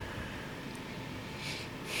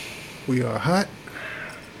We are hot.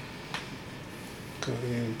 Go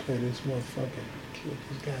ahead and play this motherfucking kill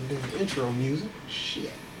this goddamn intro music.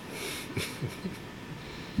 Shit.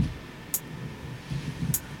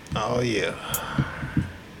 Oh yeah.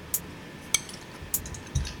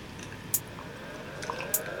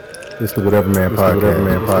 It's the Whatever Man Podcast.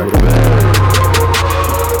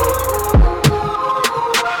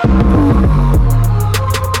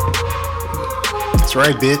 That's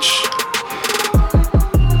right, bitch.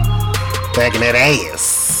 Back in that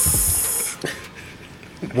ass.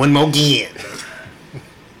 One more again.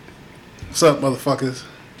 What's up, motherfuckers?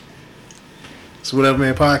 It's the Whatever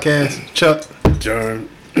Man Podcast. Chuck. Jerm.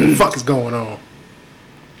 What the fuck is going on?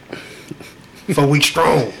 4 weeks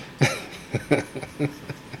strong.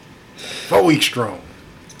 4 weeks strong.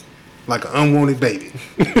 Like an unwanted baby.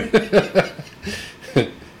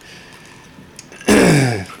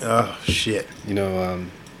 Oh, shit. You know,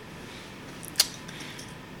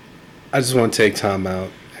 I just want to take time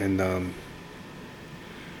out and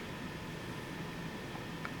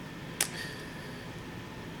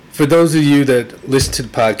for those of you that listen to the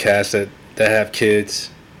podcast that have kids,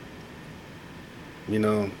 you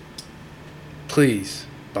know, please,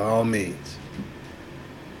 by all means,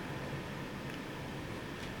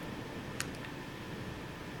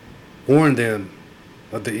 warn them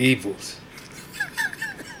of the evils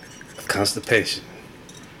of constipation.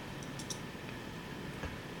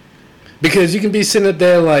 Because you can be sitting up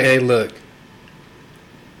there like, hey, look,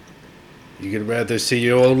 you could rather see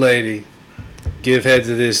your old lady give head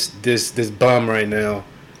to this bum right now,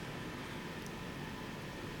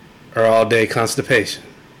 or all day constipation.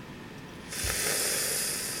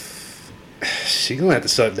 She gonna have to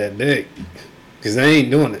suck that dick, because they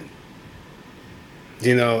ain't doing it.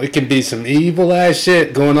 You know, it can be some evil ass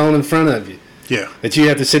shit going on in front of you. Yeah. That you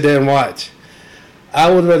have to sit there and watch.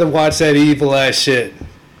 I would rather watch that evil ass shit.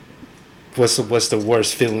 What's the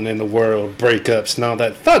worst feeling in the world? Breakups and all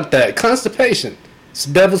that. Fuck that. Constipation. It's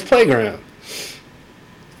the devil's playground.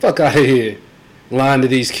 Fuck out of here. Lying to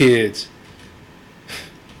these kids.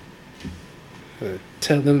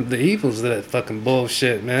 Tell them the evils of that fucking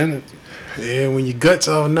bullshit, man. Yeah, when your guts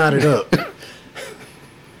all knotted up.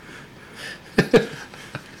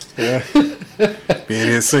 Yeah. Being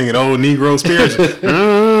here singing old Negro spiritual.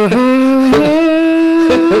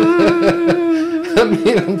 I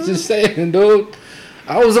mean, I'm just saying, dude.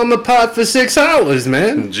 I was on the pot for 6 hours,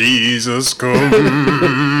 man. Jesus, come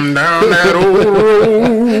down that old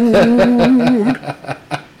road.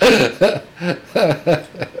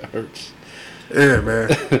 Hurts. Yeah, man.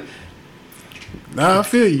 Nah, I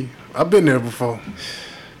feel you. I've been there before.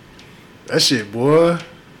 That shit, boy.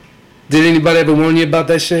 Did anybody ever warn you about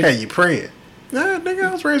that shit? Hey, you praying? Nah, nigga,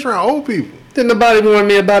 I was raised around old people. Didn't nobody warn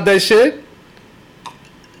me about that shit?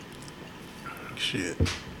 Shit.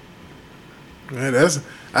 Man, that's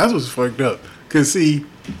what's fucked up. Cause see,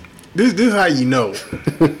 this is how you know.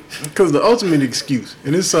 Cause the ultimate excuse,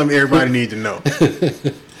 and this is something everybody need to know.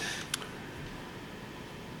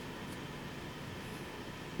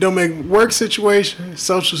 Don't make work situation,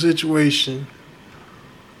 social situation,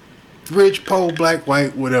 rich, poor, black,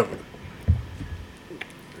 white, whatever.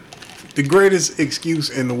 The greatest excuse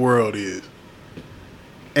in the world is,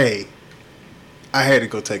 hey, I had to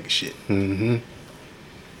go take a shit. Mm-hmm.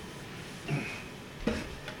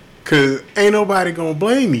 Cause ain't nobody gonna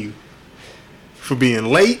blame you for being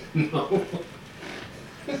late. No.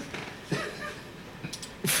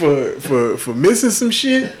 For missing some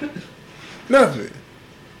shit. Nothing.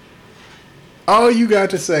 All you got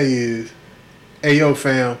to say is, hey yo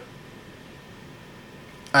fam,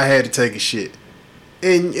 I had to take a shit.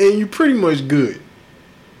 And you pretty much good.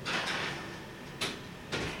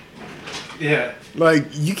 Yeah. Like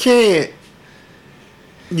you can't,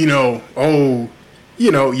 yeah,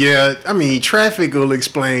 I mean, traffic will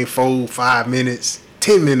explain 4, 5 minutes,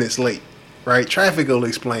 10 minutes late, right? Traffic will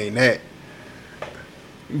explain that.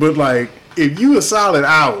 But, like, if you a solid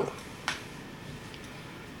hour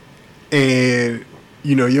and,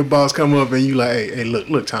 your boss come up and you like, hey,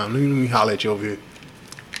 look, Tom, let me holler at you over here.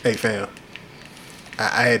 Hey, fam,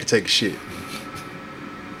 I had to take a shit.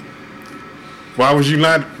 Why was you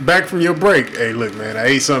not back from your break? Hey, look, man, I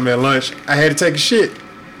ate something at lunch. I had to take a shit.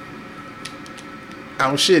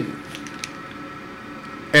 I was shitting.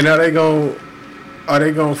 And are they gonna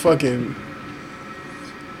argue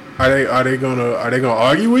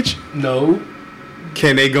with you? No.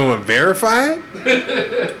 Can they go and verify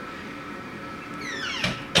it?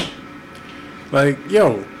 Like,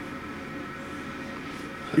 yo,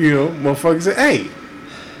 motherfuckers say, hey,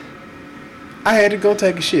 I had to go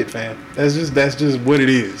take a shit, fam. That's just what it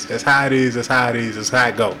is. That's how it is. That's how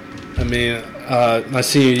it go. I mean, my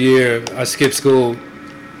senior year, I skipped school.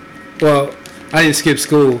 Well, I didn't skip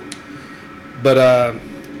school, but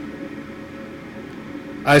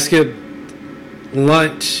I skipped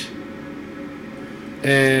lunch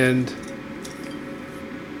and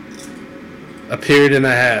a period and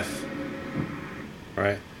a half.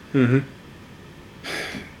 Right? Mm-hmm.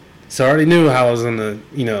 So I already knew how I was gonna,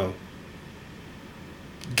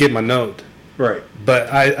 get my note. Right.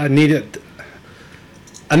 But I knew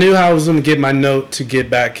how I was gonna get my note to get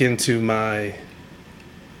back into my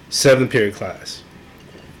 7th period class.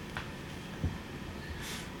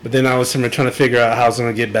 But then I was trying to figure out how I was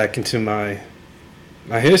gonna get back into my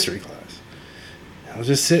history class. I was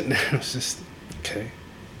just sitting there. I was just, okay.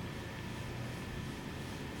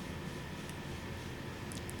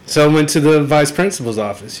 So I went to the vice principal's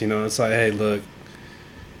office. It's like, hey, look,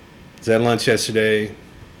 I was at lunch yesterday.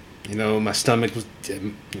 My stomach was,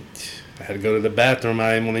 I had to go to the bathroom.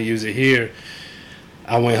 I didn't want to use it here.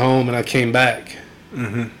 I went home and I came back.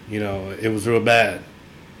 Mm-hmm. It was real bad.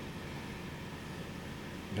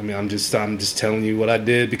 I mean, I'm just telling you what I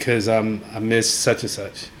did because I missed such and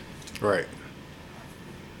such. Right.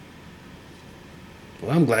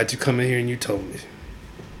 Well, I'm glad you come in here and you told me.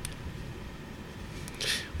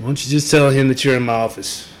 Why don't you just tell him that you're in my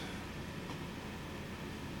office?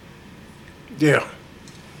 Yeah.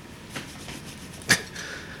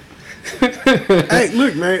 Hey,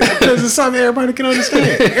 look, man, because it's something everybody can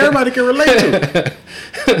understand. Everybody can relate to.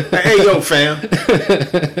 Hey, yo, fam.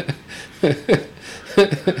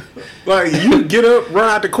 Like, you get up, run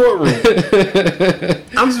out the courtroom.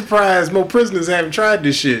 I'm surprised more prisoners haven't tried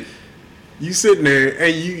this shit. You sitting there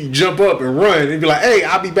and you jump up and run and be like, hey,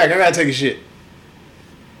 I'll be back. I gotta take a shit.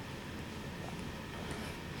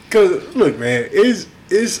 Cause look, man, it's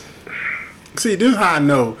see, this is how I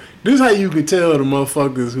know. This is how you can tell the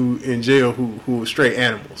motherfuckers who in jail who are straight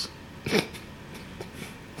animals.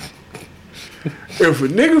 If a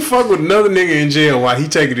nigga fuck with another nigga in jail while he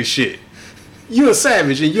taking a shit, you a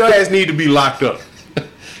savage and your ass need to be locked up.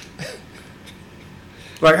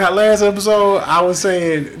 Like how last episode I was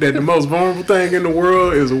saying that the most vulnerable thing in the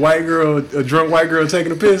world is a drunk white girl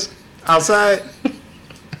taking a piss outside.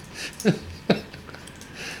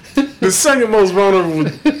 The second most vulnerable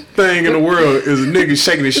thing in the world is a nigga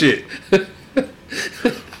shaking his shit.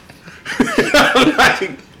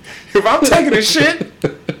 Like, if I'm taking a shit,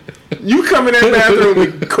 you come in that bathroom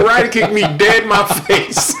and karate kick me dead in my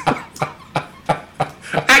face.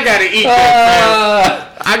 I gotta eat that, man.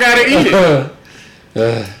 I gotta eat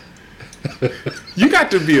it. You got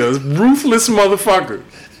to be a ruthless motherfucker.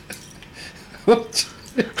 What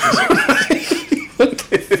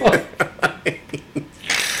the fuck?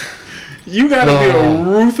 You gotta be a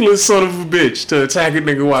ruthless son of a bitch to attack a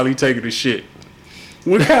nigga while he taking a shit.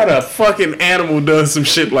 What kind of fucking animal does some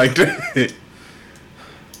shit like that?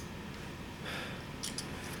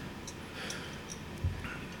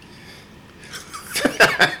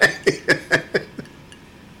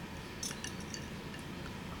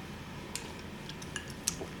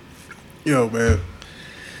 Yo, man.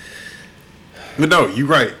 But no, you're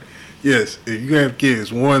right. Yes, if you have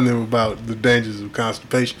kids, warn them about the dangers of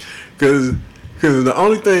constipation. Because the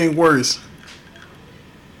only thing worse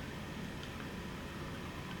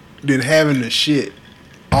than having to shit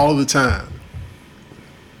all the time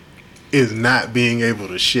is not being able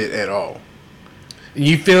to shit at all.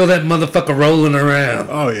 You feel that motherfucker rolling around.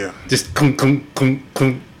 Oh, yeah. Just cum.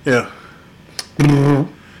 Yeah.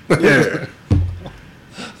 Yeah.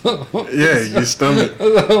 Yeah, your stomach.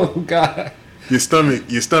 Oh, God. Your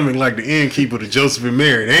stomach like the innkeeper to Joseph and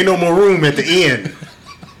Mary. There ain't no more room at the end.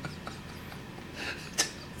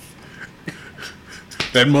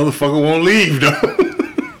 That motherfucker won't leave, though.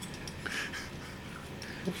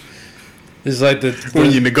 It's like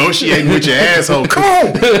when you're negotiating with your asshole. Come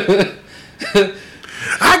on!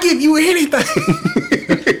 I give you anything.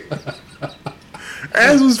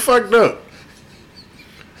 Ass was fucked up.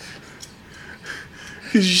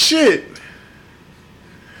 Cause shit.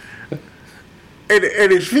 And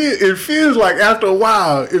it feels like after a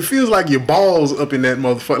while, it feels like your balls up in that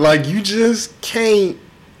motherfucker. Like you just can't.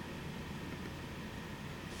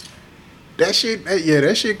 That shit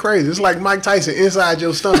crazy. It's like Mike Tyson inside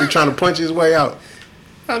your stomach trying to punch his way out.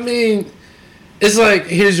 I mean, it's like,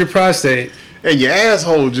 here's your prostate. And your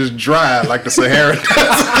asshole just dry like the Sahara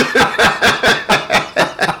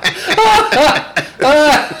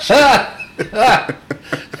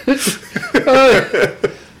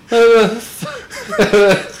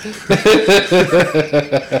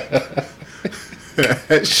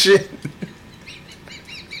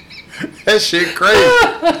That shit crazy.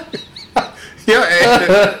 Your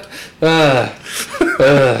ass.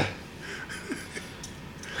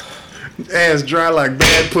 Ass dry like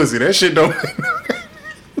bad pussy. That shit don't make no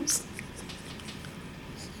sense.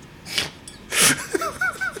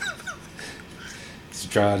 It's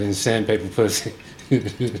dried in sandpaper pussy.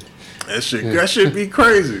 That should be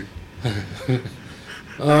crazy.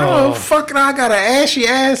 Oh, fucking! I got an ashy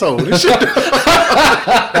asshole. This shit.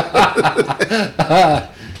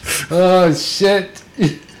 Oh shit!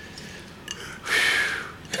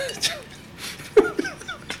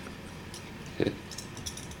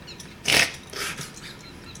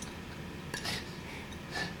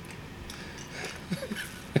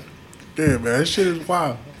 Yeah, man, that shit is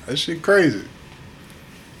wild. That shit crazy.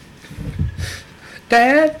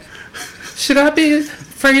 Dad, should I be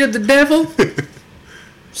afraid of the devil?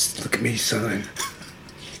 Just look at me, son.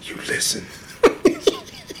 You listen.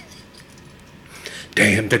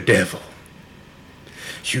 Damn the devil.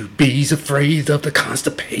 You bees afraid of the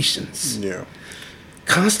constipations. Yeah.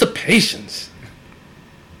 Constipations.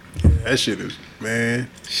 That shit is,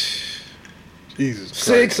 man. Jesus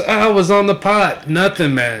Christ. 6 hours on the pot.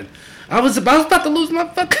 Nothing, man. I was about to lose my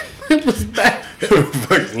fucking... It was bad.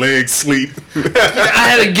 Fucking leg sleep. I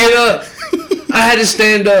had to get up. I had to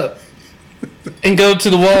stand up and go to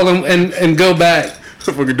the wall and go back.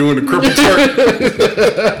 Fucking doing the cripple twerk.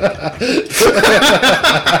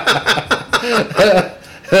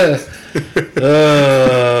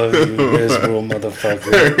 Oh, you miserable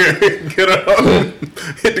motherfucker. Get up.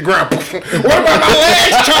 Hit the ground. What about my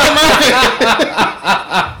legs, Charlie?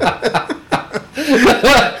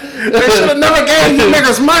 They should have never gave you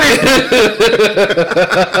niggas money.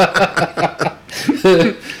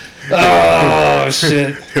 Oh,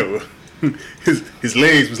 shit. His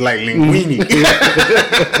legs was like linguine.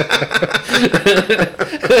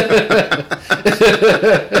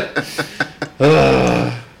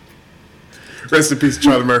 Rest in peace,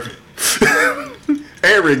 Charlie Murphy.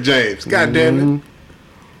 And Rick James. God damn it.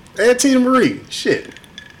 And Tina Marie. Shit.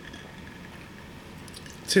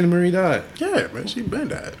 Tina Marie died. Yeah, man. She been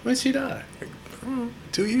died. When she died?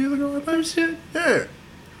 2 years ago, I think. Oh, shit. Yeah.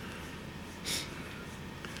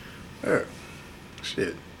 Yeah.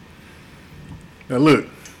 Shit. Now look,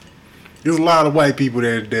 there's a lot of white people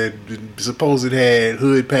that supposed had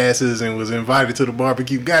hood passes and was invited to the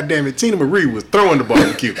barbecue. God damn it, Tina Marie was throwing the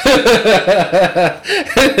barbecue.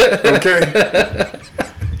 Okay?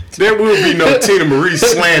 There will be no Tina Marie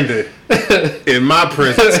slander in my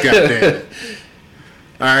presence, goddamn it.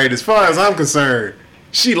 Alright, as far as I'm concerned,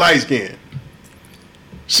 she light skinned.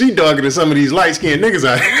 She darker than some of these light skinned niggas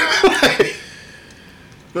out here.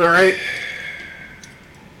 Alright?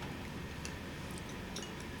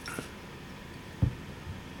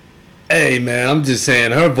 Hey, man, I'm just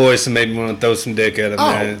saying, her voice made me want to throw some dick at her,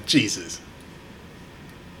 man. Oh, Jesus.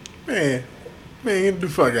 Man, get the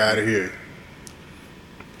fuck out of here.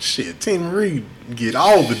 Shit, Tina Marie get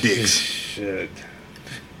all the dicks. Shit.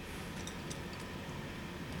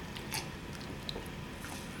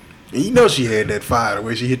 And you know she had that fire the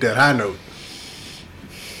way she hit that high note.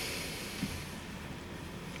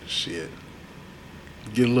 Shit.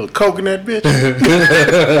 Get a little coke in that bitch.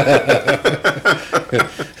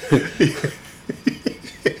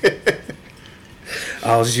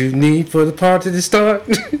 All you need for the party to start.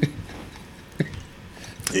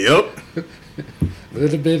 Yep. A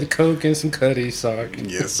little bit of coke and some cutty sark.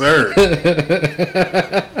 Yes, sir.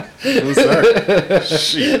 Yes, sir.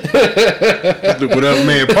 Shit. Look what up,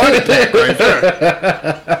 man. Party pack right there.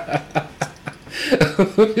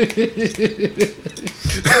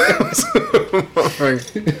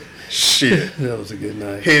 Shit. That was a good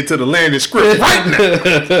night. Head to the landing script right now.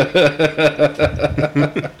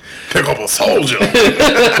 Pick up a soldier.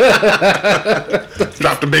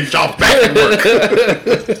 Drop the big jaw back at work.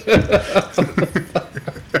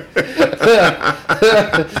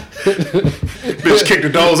 Bitch kicked the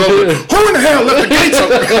doors open. Who in the hell left the gates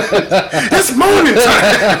open? It's morning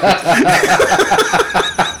time.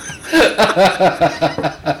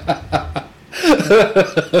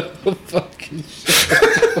 Fucking shit.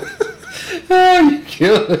 Oh, you're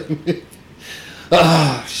killing me.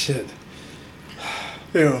 Oh, shit.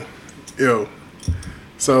 Yo.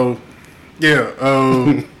 So, yeah,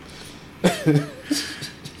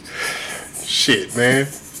 shit, man.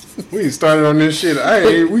 We started on this shit.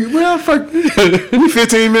 We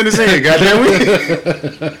 15 minutes in, goddamn we.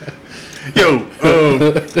 Yo,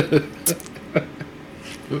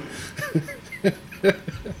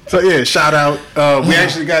 so yeah, shout out. We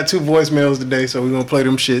actually got 2 voicemails today, so we're gonna play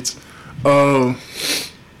them shits. But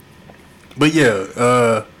yeah,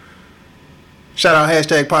 shout out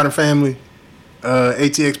hashtag Potter Family,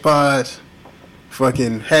 ATX Pods,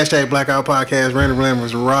 fucking hashtag Blackout Podcast, Random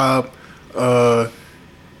Ramblers with Rob,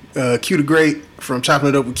 Q the Great from Chopping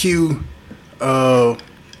It Up with Q, You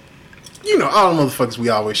know, all the motherfuckers we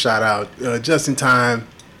always shout out. Just in time,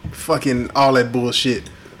 fucking all that bullshit.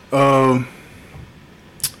 Yeah,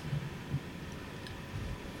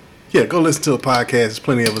 go listen to a podcast. There's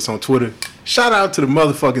plenty of us on Twitter. Shout out to the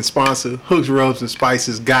motherfucking sponsor, Hooks, Rubs, and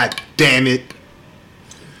Spices. God damn it.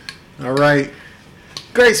 All right.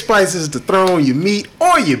 Great spices to throw on your meat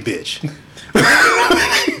or your bitch. And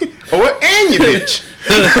your bitch.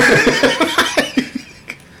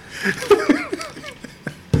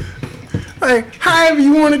 Like, however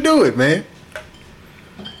you want to do it, man.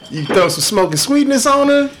 You throw some smoking sweetness on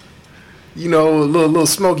her. You know, a little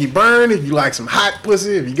smoky burn. If you like some hot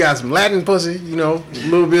pussy, if you got some Latin pussy, you know, a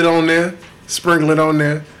little bit on there. Sprinkle it on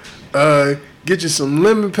there. Get you some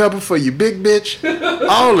lemon pepper for your big bitch.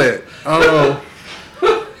 All that.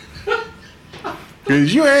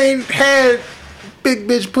 Cause you ain't had big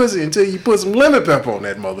bitch pussy until you put some lemon pepper on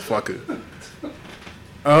that motherfucker.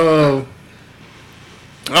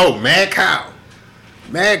 Mad Cow.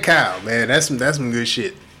 Mad Cow, man. That's some good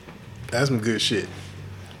shit. That's some good shit.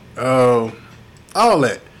 All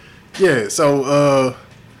that. Yeah, so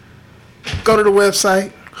go to the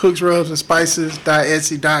website,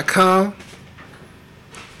 hooksrubsandspices.etsy.com.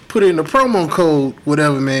 Put in the promo code,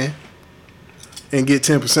 whatever, man, and get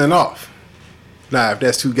 10% off. Now, if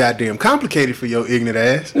that's too goddamn complicated for your ignorant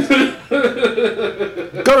ass, go to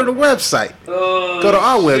the website. Go to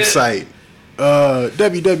our website,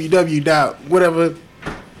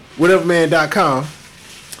 www.whateverman.com.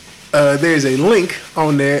 There's a link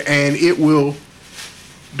on there, and it will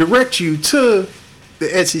direct you to the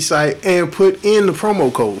Etsy site and put in the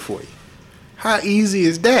promo code for you. How easy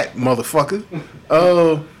is that, motherfucker?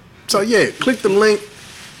 So yeah, click the link,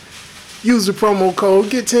 use the promo code,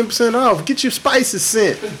 get 10% off, get your spices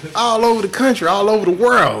sent all over the country, all over the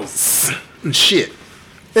world, and shit.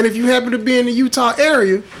 And if you happen to be in the Utah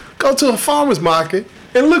area, go to a farmer's market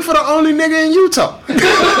and look for the only nigga in Utah.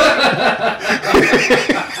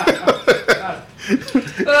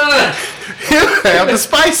 He'll have the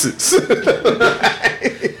spices.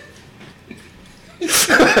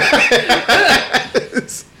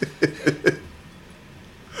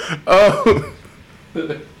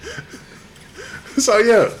 So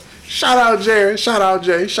yeah, shout out Jerry, shout out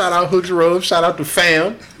Jay, shout out Hooks Rubs, shout out the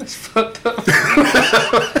fam. That's fucked up.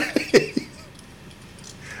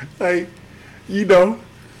 Like, you know,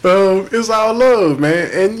 it's all love,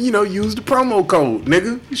 man. And you know, use the promo code,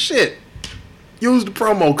 nigga. Shit. Use the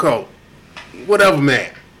promo code. Whatever,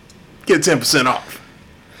 man. Get 10% off.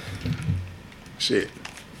 Shit.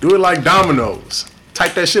 Do it like dominoes.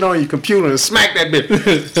 Type that shit on your computer and smack that bitch.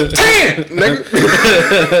 10, nigga.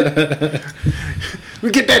 We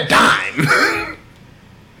get that dime.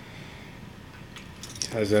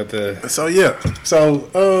 How's that the... So, yeah. So,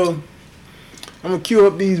 I'm going to queue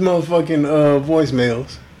up these motherfucking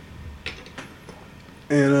voicemails.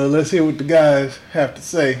 And let's hear what the guys have to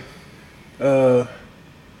say.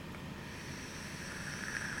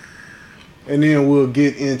 And then we'll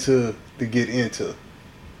get into the get into.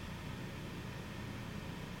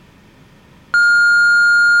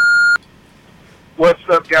 What's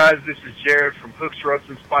up, guys? This is Jared from Hooks, Rubs,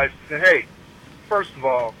 and Spices. And hey, first of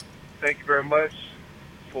all, thank you very much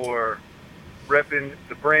for repping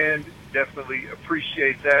the brand. Definitely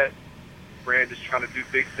appreciate that. The brand is trying to do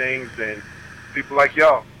big things, and people like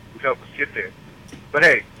y'all who help us get there. But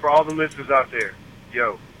hey, for all the listeners out there,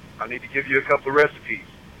 yo, I need to give you a couple of recipes.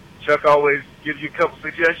 Chuck always gives you a couple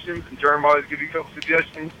suggestions, and Jerm always gives you a couple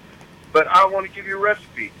suggestions. But I want to give you a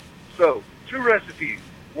recipe. So, 2 recipes.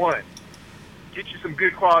 1, get you some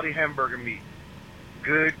good quality hamburger meat.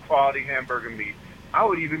 Good quality hamburger meat. I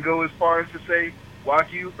would even go as far as to say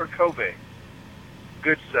Wagyu or Kobe.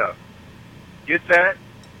 Good stuff. Get that.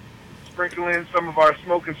 Sprinkle in some of our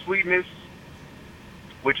smoking sweetness,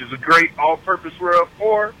 which is a great all-purpose rub,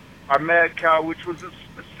 or our Mad Cow, which was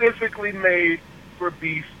specifically made for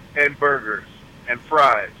beef and burgers and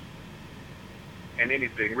fries and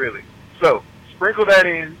anything, really. So, sprinkle that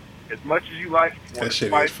in as much as you like. If you want That shit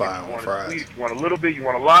spice, is fire if you on want fries. sweet, if you want a little bit, you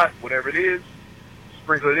want a lot, whatever it is,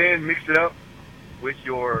 sprinkle it in, mix it up with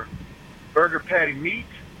your burger patty meat,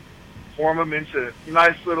 form them into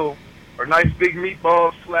nice big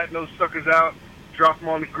meatballs, flatten those suckers out, drop them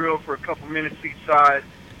on the grill for a couple minutes each side.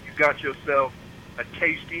 You got yourself a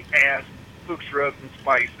tasty-ass Hooks, Rubs, and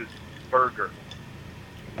Spices burger.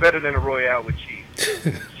 Better than a Royale with cheese,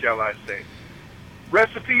 shall I say.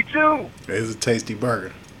 Recipe 2. It's a tasty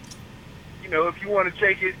burger. You know, if you want to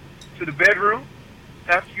take it to the bedroom,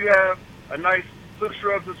 after you have a nice Hooks,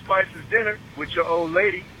 Rubs, and Spices dinner with your old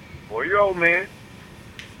lady or your old man,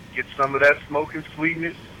 get some of that smoking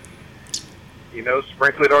sweetness, You know,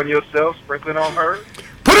 sprinkle it on yourself, sprinkle it on her.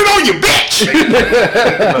 Put it on your bitch!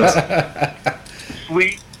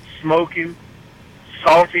 Sweet, smoking,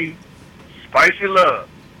 salty, spicy love.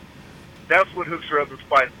 That's what Hooks, Rubs, and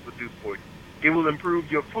Spices will do for you. It will improve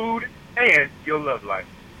your food and your love life.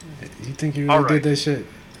 You think you really did that shit?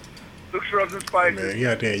 Hooks, Rubs, and Spices. Man, you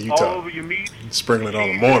out there in all Utah. over your meat. Sprinkle it on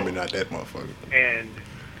a Mormon, not that motherfucker. And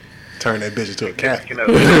turn that bitch into a cat.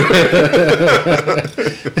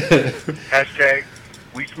 Hashtag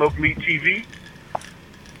We Smoke Meat TV.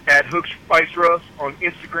 At Hooks Spice Rubs on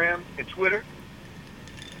Instagram and Twitter.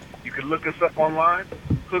 You can look us up online,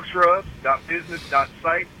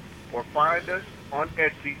 hooksrubs.business.site, or find us on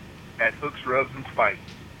Etsy at Hooks Rubs and Spice.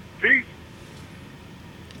 Peace.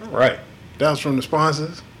 All right. That was from the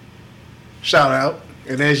sponsors. Shout out.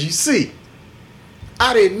 And as you see,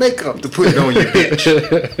 I didn't make up to put it on your bitch.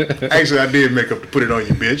 Actually, I did make up to put it on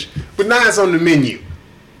your bitch. But now it's on the menu.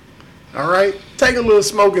 All right? Take a little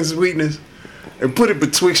smoking sweetness and put it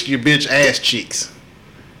betwixt your bitch ass cheeks.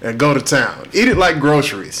 And go to town. Eat it like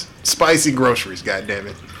groceries. Spicy groceries,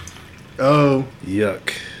 goddammit. Oh.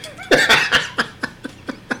 Yuck.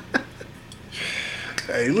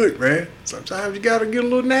 Hey, look, man. Sometimes you gotta get a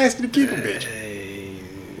little nasty to keep a bitch. Hey,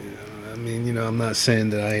 I mean, I'm not saying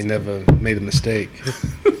that I ain't never made a mistake.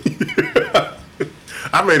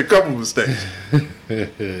 I made a couple mistakes. I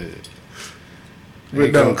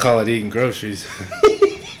ain't gonna call it eating groceries.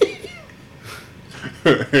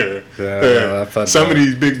 Some of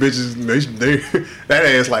these big bitches, they that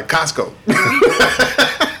ass like Costco.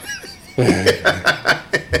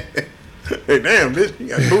 Hey, damn, bitch, you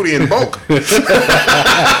got booty in bulk.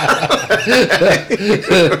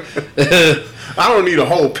 I don't need a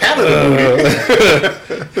whole pallet of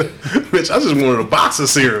booty. Bitch, I just wanted a box of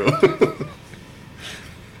cereal.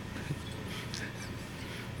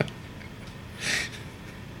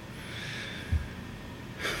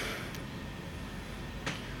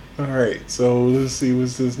 All right, so let's see,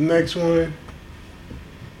 what's this next one?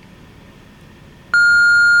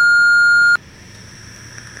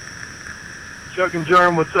 Chuck and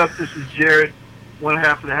Jerm, what's up? This is Jared, one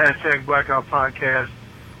half of the hashtag Blackout Podcast.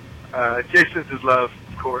 Jay sends his love,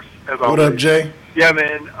 of course, as always. What up, Jay? Yeah,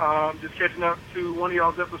 man. Just catching up to one of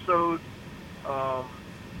y'all's episodes. The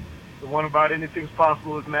one about anything's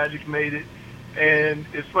possible if magic made it. And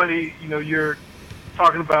it's funny, you're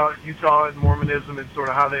talking about Utah and Mormonism and sort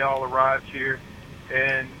of how they all arrived here.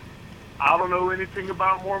 And I don't know anything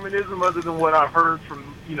about Mormonism other than what I've heard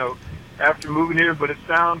from, after moving here, but it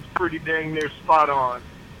sounds pretty dang near spot on.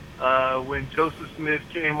 When Joseph Smith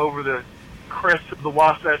came over the crest of the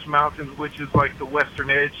Wasatch Mountains, which is like the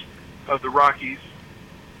western edge of the Rockies,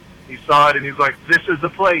 he saw it and he's like, this is the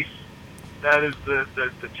place. That is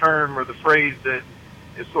the term or the phrase that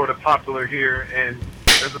is sort of popular here. And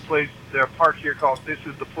there's a park here called This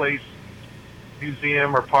Is the Place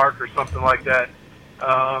Museum or Park or something like that.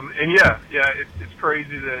 And it's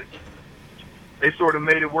crazy that they sort of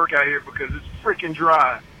made it work out here because it's freaking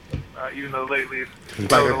dry. Even though lately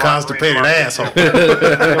it's like a constipated asshole.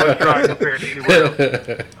 It's dry compared to anywhere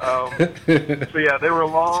else. So yeah, they were a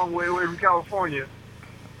long way away from California.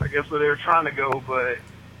 I guess where they were trying to go, but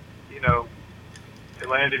they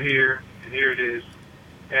landed here, and here it is.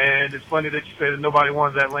 And it's funny that you say that nobody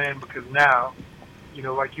wants that land because now,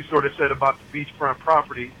 like you sort of said about the beachfront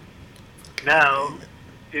property, now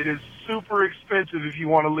it is super expensive if you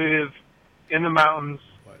want to live in the mountains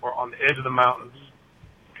or on the edge of the mountains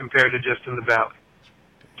compared to just in the valley.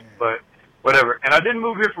 But whatever. And I didn't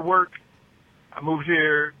move here for work. I moved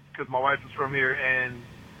here because my wife was from here, and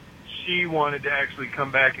she wanted to actually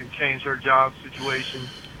come back and change her job situation,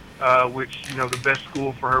 which, the best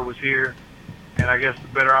school for her was here. And I guess the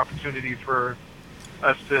better opportunity for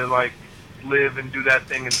us to, live and do that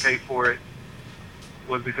thing and pay for it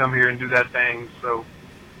was to come here and do that thing. So,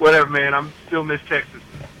 whatever, man. I still miss Texas.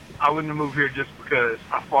 I wouldn't have moved here just because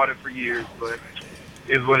I fought it for years, but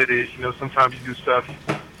it is what it is. Sometimes you do stuff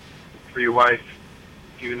for your wife,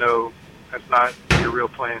 even though that's not your real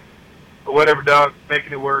plan. But whatever, dog.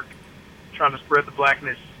 Making it work. Trying to spread the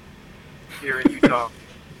blackness here in Utah.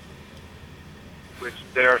 Which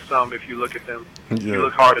there are some if you look at them. Yeah. You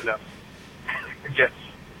look hard enough. Yes.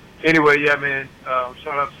 Anyway, yeah, man. Shout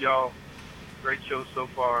out to y'all. Great show so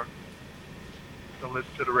far. Don't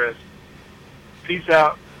listen to the rest. Peace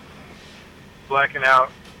out. Blacking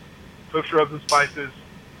out. Hooks, Rubs, and Spices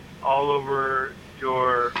all over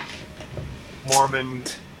your Mormon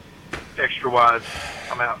extra wives.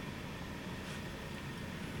 I'm out.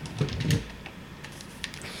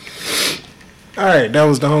 All right, that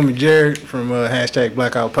was the homie Jared from hashtag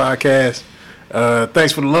Blackout Podcast.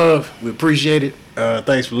 Thanks for the love. We appreciate it.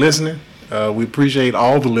 Thanks for listening. We appreciate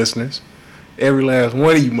all the listeners, every last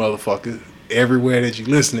one of you motherfuckers, everywhere that you're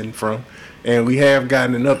listening from. And we have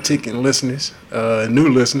gotten an uptick in listeners, new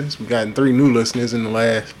listeners. We've gotten 3 new listeners in the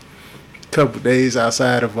last couple of days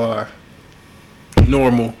outside of our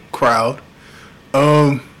normal crowd.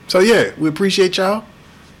 So yeah, we appreciate y'all.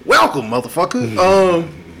 Welcome, motherfucker.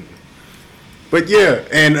 But yeah,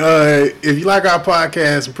 and if you like our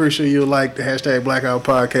podcast, I'm pretty sure you'll like the hashtag Blackout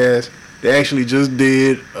Podcast. They actually just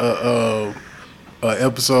did a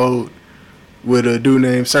episode with a dude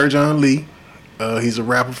named Sir John Lee. He's a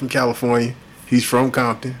rapper from California. He's from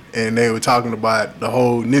Compton, and they were talking about the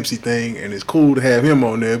whole Nipsey thing, and it's cool to have him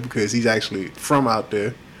on there because he's actually from out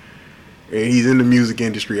there, and he's in the music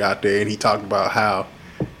industry out there, and he talked about how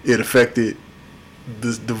it affected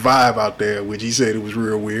the vibe out there, which he said it was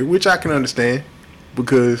real weird, which I can understand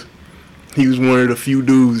because he was one of the few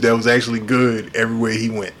dudes that was actually good everywhere he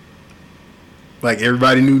went. Like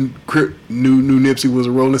everybody knew Nipsey was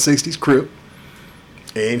a Rolling 60s Crip,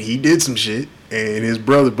 and he did some shit, and his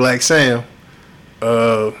brother Black Sam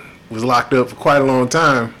was locked up for quite a long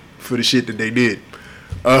time for the shit that they did.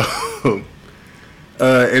 And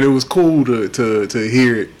it was cool to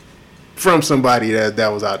hear it from somebody that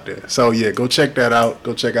was out there. So yeah, go check that out.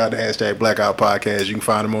 Go check out the hashtag Blackout Podcast. You can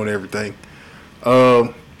find them on everything.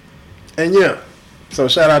 And yeah, so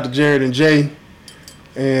shout out to Jared and Jay.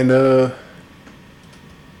 And I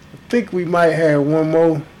think we might have one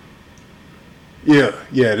more. Yeah,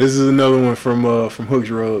 this is another one from Hooks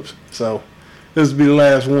Rubs. So this will be the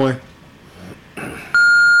last one.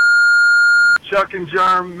 Chuck and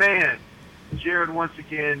Jerm, man. Jared once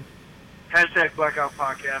again, hashtag Blackout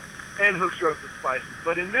Podcast, and Hooks, Rubs, and Spices.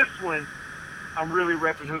 But in this one, I'm really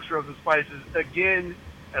repping Hooks, Rubs, and Spices. Again,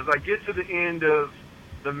 as I get to the end of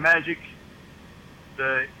the Magic,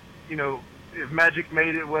 if Magic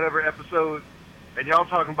made it, whatever episode, and y'all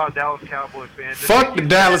talking about Dallas Cowboys fans. Fuck the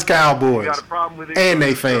Dallas Cowboys. You got a problem with it. And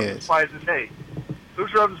they fans. Spices. Hey,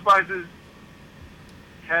 Hooks, Rubs, and Spices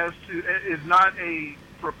is not a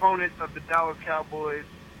proponent of the Dallas Cowboys.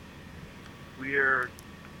 I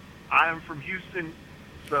am from Houston,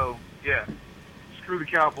 so yeah, screw the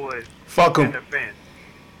Cowboys. Fuck them. And their fans.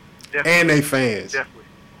 Definitely. And they fans. Definitely.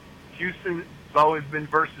 Houston has always been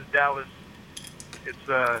versus Dallas. It's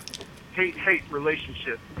a hate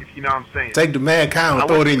relationship, if you know what I'm saying. Take the mankind and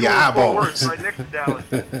throw it in your eyeballs. Right next to Dallas,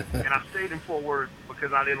 and I stayed in Fort Worth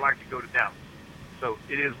because I didn't like to go to Dallas. So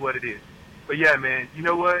it is what it is. But yeah, man, you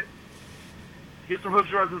know what? Get some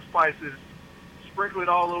Hooks, Rubs, and Spices. Sprinkle it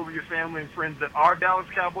all over your family and friends that are Dallas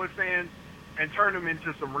Cowboy fans, and turn them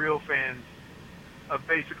into some real fans of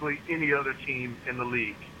basically any other team in the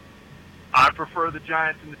league. I prefer the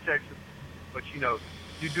Giants and the Texans, but you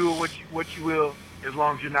do what you will as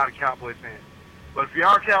long as you're not a Cowboy fan. But if you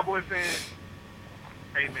are a Cowboy fan,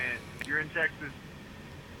 hey man, you're in Texas,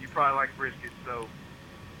 you probably like brisket, so.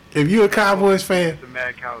 If you're a Cowboys fan, the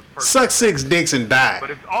Mad Cow is perfect. Suck 6 dicks and die. But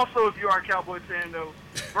if you are a Cowboys fan, though,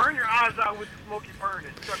 burn your eyes out with the smoky burn,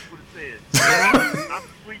 as Chuck would have said. Not the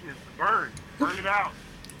sweetness, the burn. Burn it out.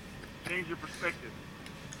 Change your perspective.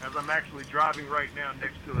 As I'm actually driving right now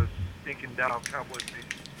next to a stinking Dallas Cowboys team.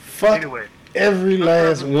 Fuck anyway, every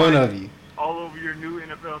last one of you. All over your new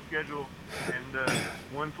NFL schedule and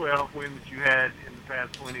one playoff win that you had in the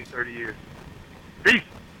past 20, 30 years. Peace.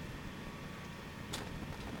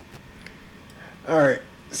 All right,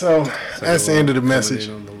 so that's the end of the message.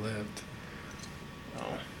 On the left.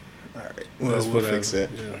 Oh, all right. We'll fix that.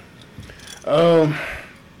 Yeah.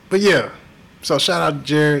 But yeah, so shout out to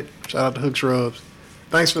Jared. Shout out to Hooks Rubs.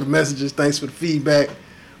 Thanks for the messages. Thanks for the feedback.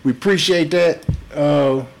 We appreciate that.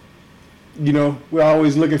 We're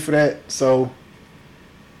always looking for that. So,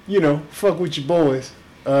 fuck with your boys.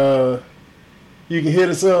 You can hit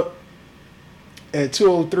us up at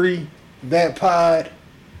 203 that pod.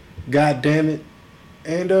 God damn it.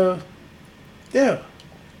 And yeah.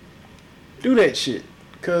 Do that shit.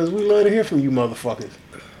 Cause we love to hear from you motherfuckers.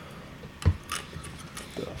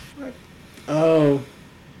 The fuck?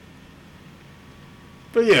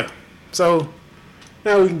 But yeah. So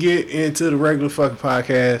now we can get into the regular fucking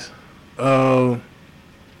podcast.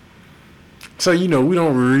 So we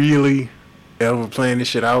don't really ever plan this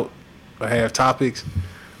shit out or have topics.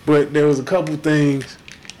 But there was a couple things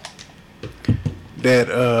that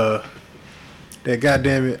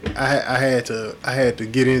goddamn it, I had to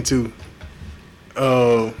get into.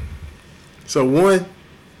 So one.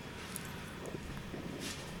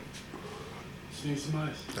 See some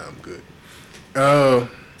ice. I'm good.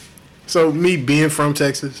 So me being from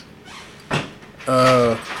Texas,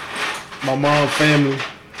 my mom's family,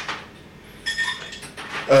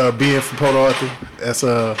 being from Port Arthur, that's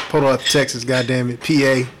Port Arthur, Texas, goddamn it,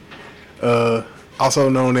 PA. also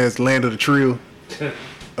known as Land of the Trill,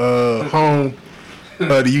 home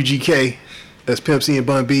of the UGK. That's Pimp C and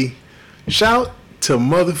Bun B. Shout to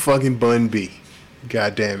motherfucking Bun B.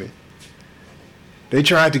 God damn it. They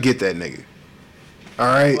tried to get that nigga.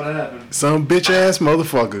 Alright? What happened? Some bitch ass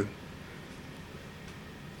motherfucker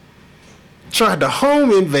tried to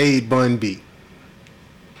home invade Bun B.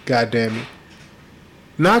 God damn it.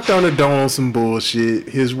 Knocked on the door on some bullshit.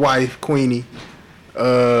 His wife, Queenie,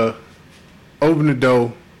 opened the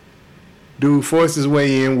door. Dude forced his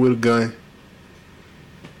way in with a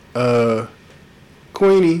gun.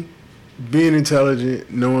 Queenie, being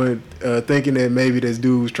intelligent, knowing, thinking that maybe this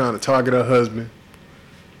dude was trying to target her husband,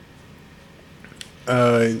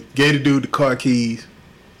 gave the dude the car keys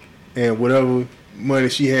and whatever money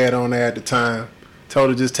she had on there at the time. Told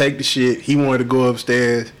her just take the shit. He wanted to go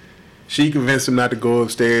upstairs. She convinced him not to go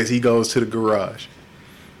upstairs. He goes to the garage.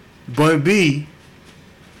 Bun B,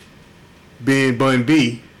 being Bun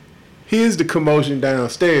B, hears the commotion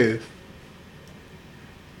downstairs,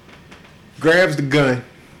 grabs the gun,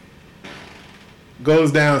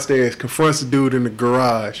 goes downstairs, confronts the dude in the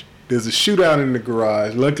garage. There's a shootout in the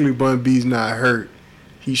garage. Luckily, Bun B's not hurt.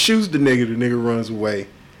 He shoots the nigga runs away.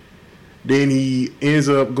 Then he ends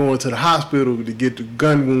up going to the hospital to get the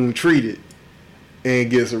gun wound treated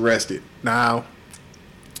and gets arrested. Now,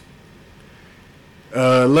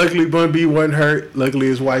 luckily Bun B wasn't hurt. Luckily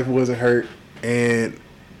his wife wasn't hurt. And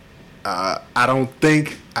I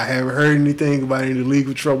haven't heard anything about any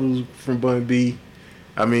legal troubles from Bun B.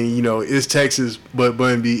 I mean, you know, it's Texas, but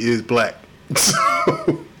Bun B is black.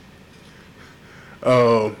 So,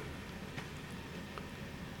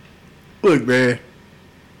 look, man.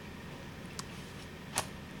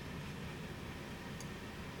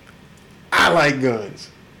 I like guns.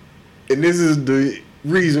 And this is the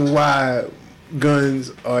reason why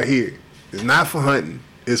guns are here. It's not for hunting.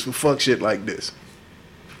 It's for fuck shit like this.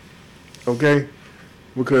 Okay?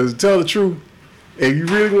 Because to tell the truth, if you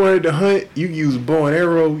really wanted to hunt, you use a bow and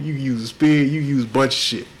arrow, you use a spear, you use a bunch of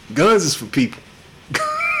shit. Guns is for people.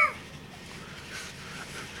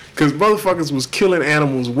 Because motherfuckers was killing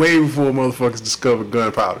animals way before motherfuckers discovered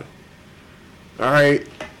gunpowder. Alright?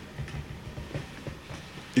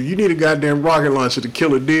 If you need a goddamn rocket launcher to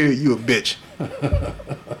kill a deer, you a bitch.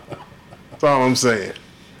 That's all I'm saying.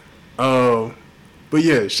 But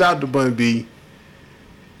yeah, shout out to Bun B.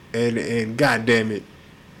 And goddamn it,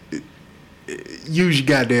 use your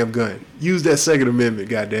goddamn gun. Use that Second Amendment,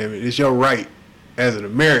 goddamn it. It's your right as an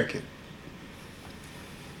American.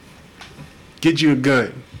 Get you a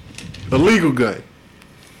gun. A legal gun.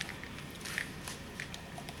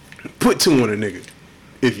 Put two on a nigga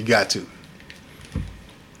if you got to.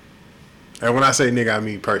 And when I say nigga, I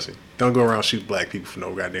mean person. Don't go around shooting black people for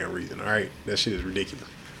no goddamn reason, all right? That shit is ridiculous.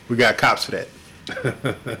 We got cops for that.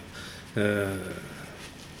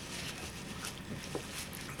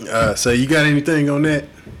 So you got anything on that?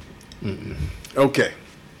 Mm-mm. Okay.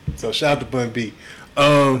 So shout out to Bun B.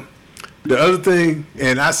 The other thing,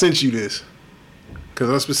 and I sent you this because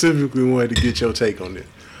I specifically wanted to get your take on this.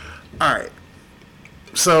 All right.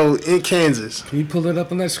 So in Kansas. Can you pull it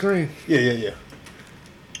up on that screen? Yeah.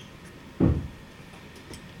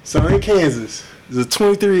 So in Kansas, there's a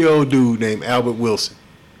 23-year-old dude named Albert Wilson.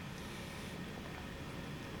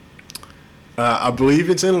 I believe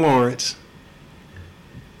it's in Lawrence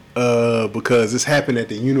because this happened at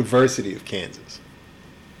the University of Kansas.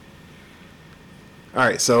 All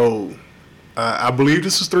right, so I believe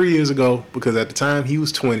this was 3 years ago because at the time he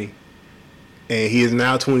was 20 and he is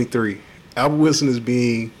now 23. Albert Wilson is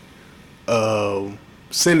being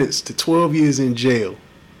sentenced to 12 years in jail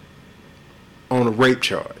on a rape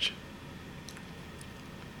charge.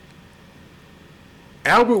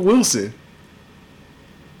 Albert Wilson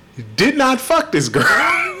did not fuck this girl.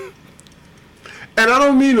 And I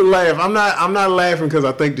don't mean to laugh. I'm not laughing because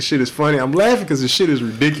I think the shit is funny. I'm laughing because the shit is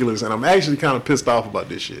ridiculous and I'm actually kind of pissed off about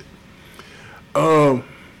this shit. Now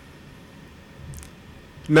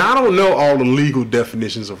I don't know all the legal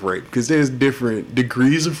definitions of rape because there's different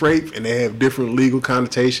degrees of rape and they have different legal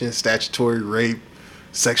connotations, statutory rape,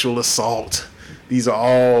 sexual assault. These are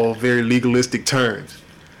all very legalistic terms.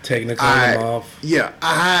 Taking the condom off. Yeah,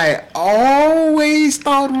 I always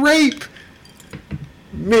thought rape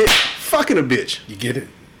meant fucking a bitch. You get it?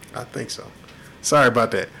 I think so. Sorry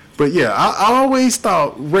about that. But yeah, I always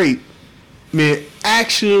thought rape meant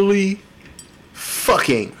actually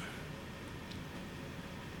fucking.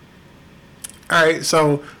 Alright,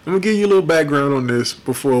 so I'm going to give you a little background on this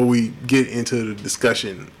before we get into the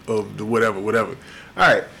discussion of the whatever.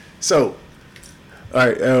 Alright, so,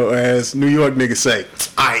 as New York niggas say,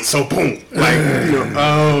 alright, so boom. Like, you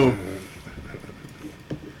know,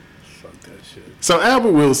 shit. So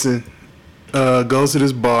Albert Wilson goes to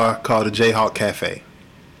this bar called the Jayhawk Cafe.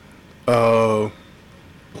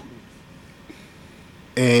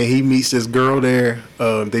 And he meets this girl there.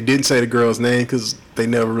 They didn't say the girl's name because they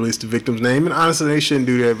never released the victim's name. And honestly, they shouldn't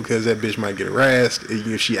do that because that bitch might get harassed.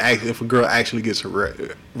 If a girl actually gets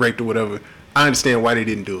raped or whatever, I understand why they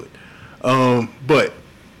didn't do it. But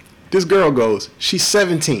this girl goes, she's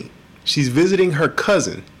 17. She's visiting her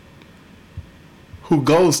cousin who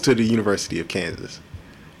goes to the University of Kansas.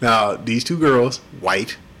 Now, these two girls,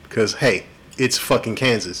 white, because, hey, it's fucking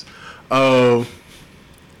Kansas. These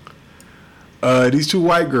two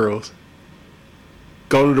white girls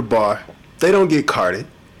go to the bar. They don't get carded.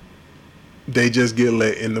 They just get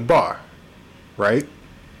let in the bar, right?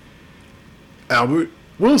 Albert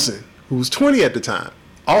Wilson, who was 20 at the time,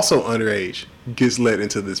 also underage, gets let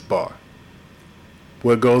into this bar.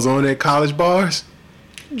 What goes on at college bars?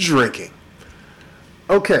 Drinking.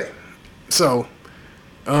 Okay, so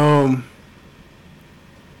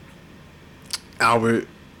Albert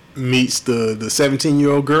meets the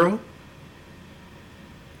 17-year-old girl.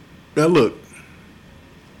 Now look,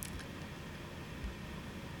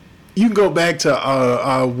 you can go back to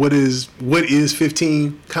what is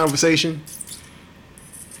 15 conversation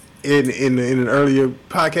in an earlier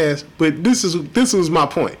podcast, but this was my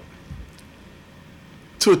point.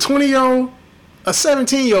 To a 20-year-old, a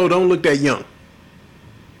 17-year-old don't look that young.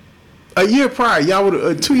 A year prior,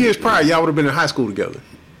 2 years prior, y'all would have been in high school together.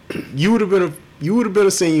 You would have been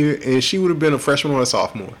a senior, and she would have been a freshman or a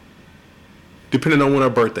sophomore, depending on when her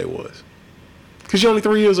birthday was. Because you're only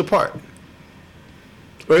 3 years apart.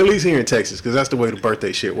 Or at least here in Texas, because that's the way the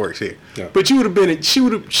birthday shit works here. Yeah. But you would have been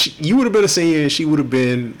a senior, and she would have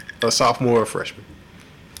been a sophomore or a freshman.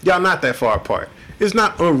 Y'all not that far apart. It's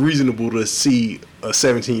not unreasonable to see a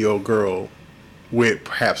 17-year-old girl with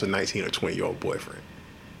perhaps a 19 or 20-year-old boyfriend.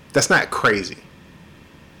 That's not crazy.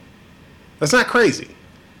 That's not crazy.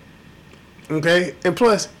 Okay? And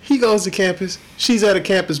plus, he goes to campus. She's at a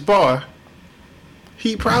campus bar.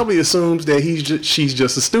 He probably assumes that she's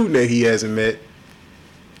just a student that he hasn't met.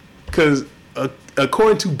 Because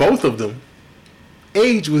according to both of them,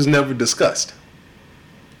 age was never discussed.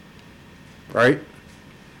 Right?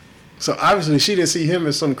 So obviously she didn't see him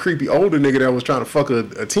as some creepy older nigga that was trying to fuck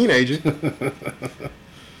a teenager.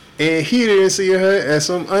 And he didn't see her as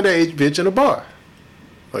some underage bitch in a bar.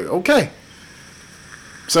 Like, okay.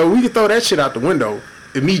 So we can throw that shit out the window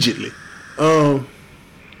immediately. They're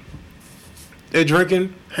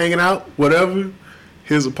drinking, hanging out, whatever.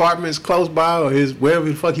 His apartment's close by, or his wherever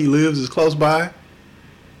the fuck he lives is close by.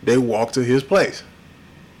 They walk to his place.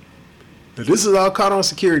 Now, this is all caught on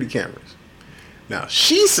security cameras. Now,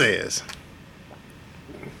 she says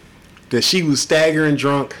that she was staggering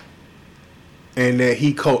drunk and that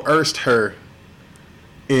he coerced her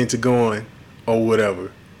into going or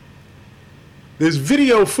whatever. There's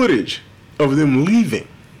video footage of them leaving.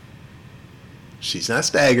 She's not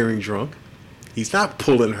staggering drunk. He's not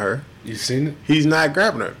pulling her. You seen it? He's not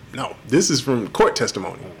grabbing her. No, this is from court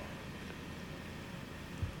testimony.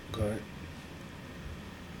 Go ahead.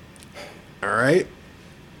 All right.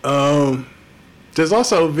 There's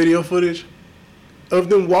also video footage of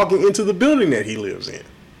them walking into the building that he lives in.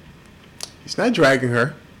 He's not dragging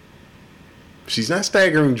her. She's not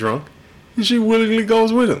staggering drunk. And she willingly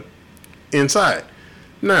goes with him inside.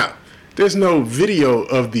 Now, there's no video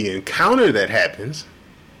of the encounter that happens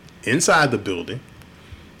inside the building,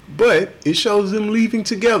 but it shows them leaving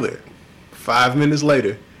together 5 minutes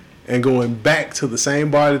later and going back to the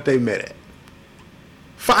same bar that they met at.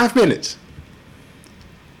 5 minutes.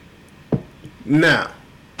 Now,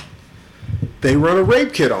 they run a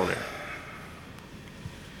rape kit on her.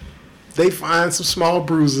 They find some small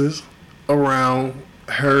bruises around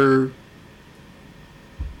her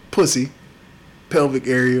pussy, pelvic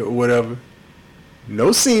area or whatever.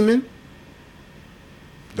 No semen.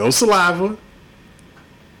 No saliva.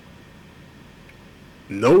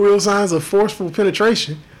 No real signs of forceful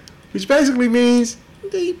penetration, which basically means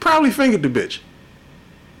he probably fingered the bitch.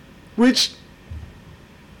 Which,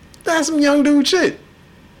 that's some young dude shit.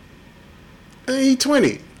 And he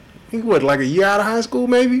 20. He what, like a year out of high school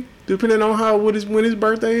maybe? Depending on when his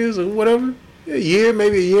birthday is or whatever. A year,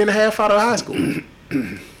 maybe a year and a half out of high school.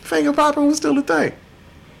 Finger popping was still a thing.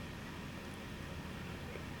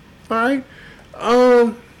 Alright.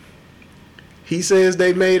 He says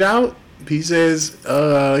they made out. He says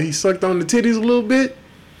he sucked on the titties a little bit.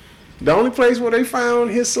 The only place where they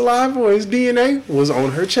found his saliva or his DNA was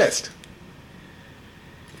on her chest.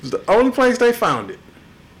 It was the only place they found it.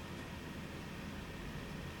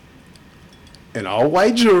 And all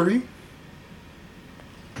white jury,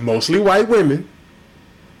 mostly white women,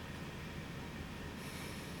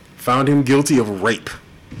 found him guilty of rape.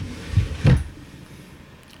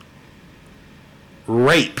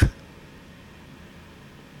 Rape.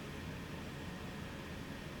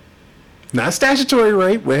 Not statutory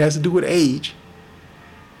rape, where it has to do with age.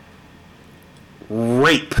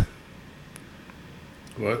 Rape.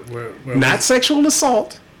 Where Not sexual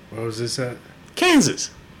assault. where was this at?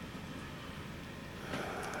 Kansas.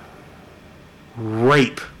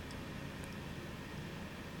 Rape.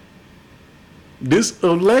 This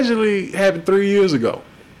allegedly happened 3 years ago.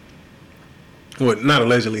 Well, not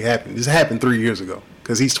allegedly happened. This happened 3 years ago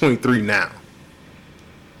because he's 23 now.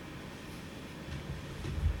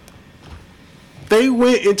 They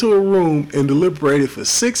went into a room and deliberated for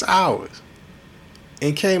 6 hours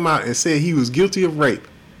and came out and said he was guilty of rape.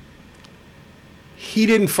 He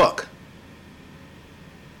didn't fuck.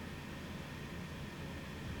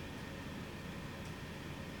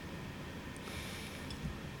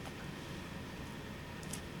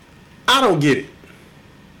 I don't get it.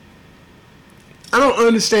 I don't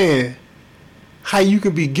understand how you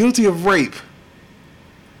can be guilty of rape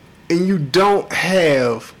and you don't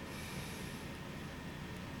have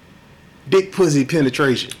dick pussy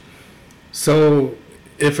penetration. So,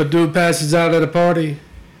 if a dude passes out at a party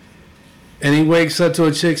and he wakes up to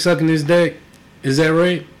a chick sucking his dick, is that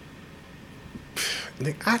rape?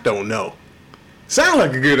 I don't know. Sound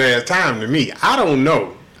like a good ass time to me. I don't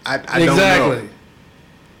know. I don't know. Exactly.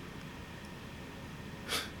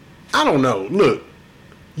 I don't know. Look,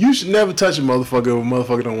 you should never touch a motherfucker if a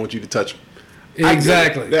motherfucker don't want you to touch him.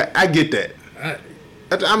 Exactly. I get that.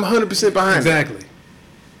 I'm 100% behind that. Exactly.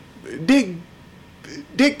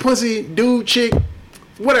 Dick, pussy, dude, chick,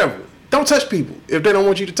 whatever. Don't touch people if they don't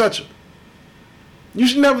want you to touch them. You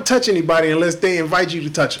should never touch anybody unless they invite you to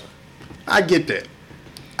touch them. I get that.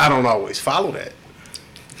 I don't always follow that.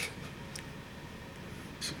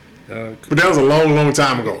 But that was a long, long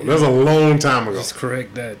time ago. That was a long time ago. It's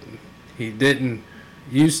correct that he didn't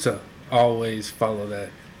used to always follow that.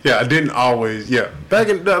 Yeah, I didn't always. Yeah, back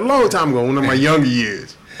in a long time ago, one of my younger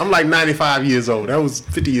years. I'm like 95 years old. That was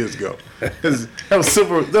 50 years ago. That was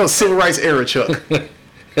civil rights era, Chuck.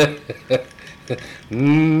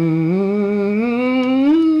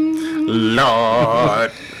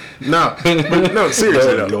 Lord, no,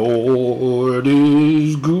 seriously The though. Lord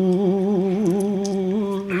is good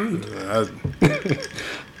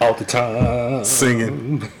all the time.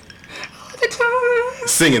 Singing, All the time.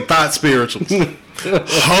 singing thought spirituals.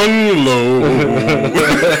 Hung low.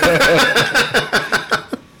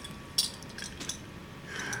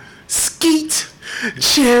 Skeet,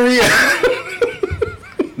 chariot.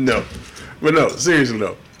 No, but no, seriously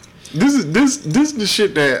though. This is the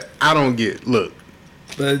shit that I don't get. Look,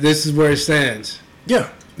 But this is where it stands. yeah,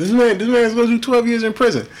 this man's gonna do 12 years in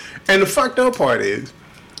prison, and the fucked up part is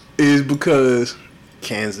because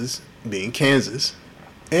Kansas being Kansas,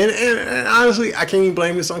 and honestly, I can't even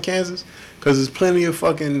blame this on Kansas because there's plenty of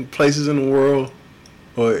fucking places in the world,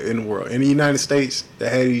 in the United States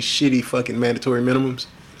that had these shitty fucking mandatory minimums.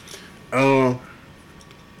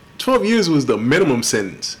 12 years was the minimum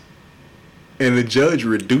sentence, and the judge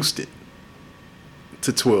reduced it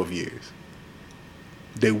to 12 years.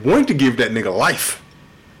 They wanted to give that nigga life.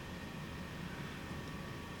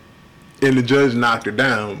 And the judge knocked her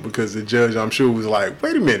down because the judge, I'm sure, was like,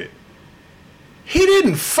 wait a minute. He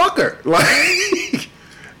didn't fuck her. Like,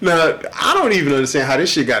 now, I don't even understand how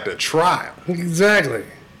this shit got to trial. Exactly.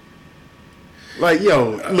 Like,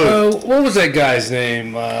 yo, look. What was that guy's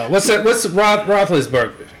name? What's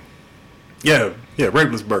Roethlisberger? Yeah,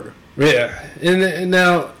 Raplesberger. Yeah. And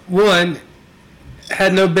now, one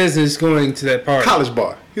had no business going to that party. College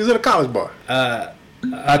bar. He was at a college bar.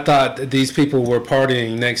 I thought that these people were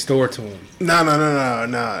partying next door to him.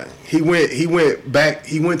 No. He went back.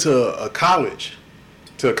 He went to a college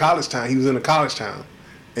town. He was in a college town,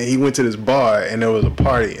 and he went to this bar, and there was a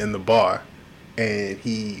party in the bar, and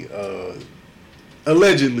he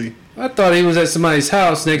allegedly. I thought he was at somebody's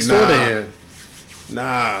house next door to him.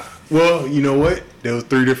 Nah. Well, you know what? There was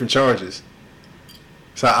 3 different charges.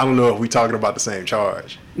 So I don't know if we talking about the same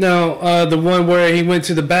charge. No, the one where he went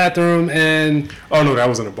to the bathroom and Oh no, that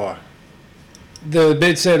was in a bar. the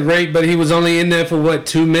bitch said rape, but he was only in there for what,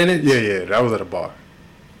 2 minutes? Yeah, that was at a bar.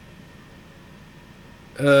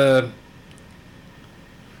 2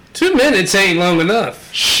 minutes ain't long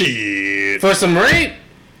enough Shit. for some rape.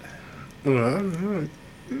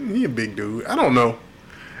 He a big dude. I don't know.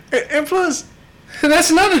 And plus,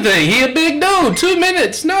 That's another thing. He a big dude. 2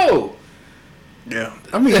 minutes, no. yeah.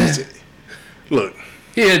 I mean, look.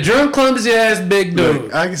 He a drunk, clumsy ass big dude.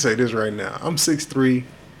 Look, I can say this right now. I'm 6'3".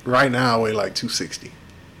 Right now, I weigh like 260.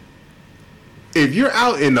 If you're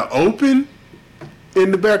out in the open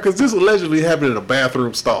in the back, because this allegedly happened in a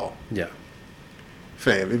bathroom stall. Yeah.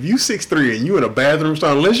 Fam, if you 6'3" and you in a bathroom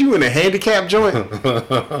stall, unless you in a handicap joint. Hey,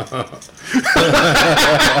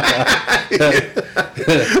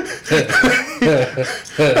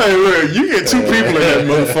 look, you get two people in that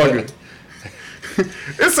motherfucker.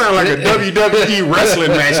 It sounds like a WWE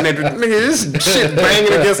wrestling match. Nigga, this shit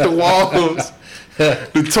banging against the walls.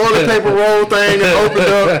 The toilet paper roll thing is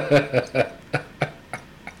opened up.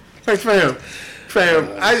 Hey, fam,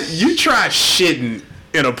 you try shitting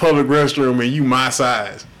in a public restroom and you my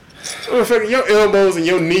size. Motherfucker, your elbows and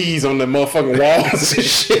your knees on the motherfucking walls and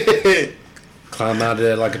shit. Climb out of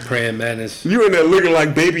there like a praying mantis. You in there looking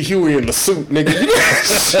like Baby Huey in the suit, nigga.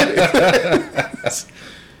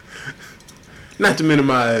 Not to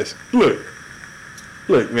minimize. Look,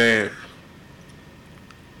 man.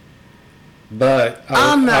 But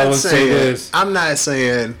I'm not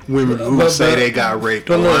saying women who say they got raped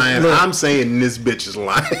are lying. I'm saying this bitch is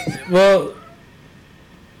lying. Well,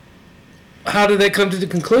 how did they come to the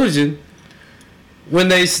conclusion when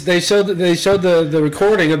they showed the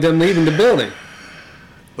recording of them leaving the building?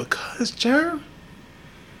 Because, Jerm,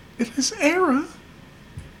 in this era,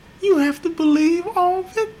 you have to believe all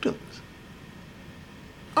victims.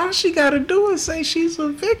 All she got to do is say she's a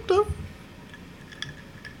victim.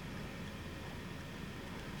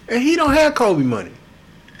 And he don't have Kobe money.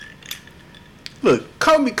 Look,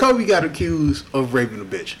 Kobe got accused of raping a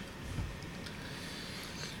bitch.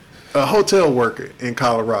 A hotel worker in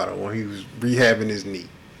Colorado when he was rehabbing his knee.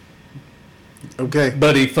 Okay?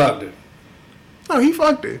 But he fucked her. No, he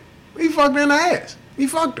fucked her. He fucked her in the ass. He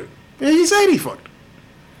fucked her. And he said he fucked her.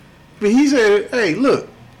 But he said, hey, look.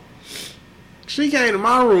 She came to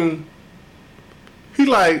my room. He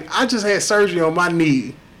like, I just had surgery on my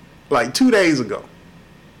knee like 2 days ago.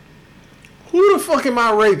 Who the fuck am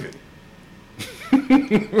I raping?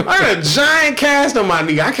 I got a giant cast on my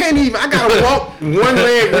knee. I can't even. I gotta walk one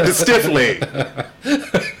leg with the stiff leg.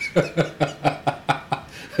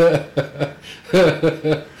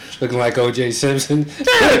 Looking like O.J. Simpson.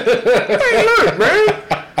 Hey, look, man.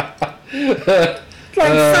 Like,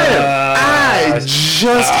 fam, I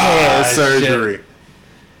just had surgery.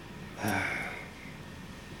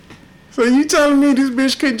 So you telling me this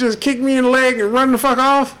bitch could just kick me in the leg and run the fuck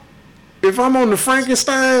off? If I'm on the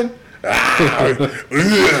Frankenstein? Like,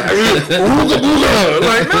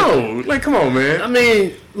 no. Like, come on, man. I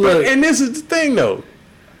mean, look. And this is the thing, though.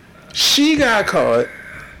 She got caught,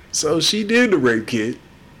 so she did the rape kit.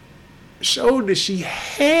 Showed that she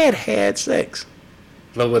had sex.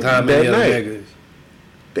 But with how many other niggas?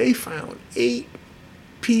 They found 8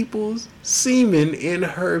 people's semen in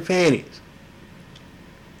her panties.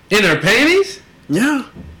 In her panties? Yeah.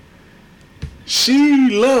 She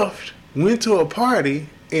left, went to a party,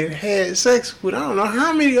 and had sex with I don't know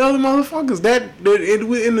how many other motherfuckers that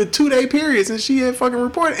in the 2-day period since she had fucking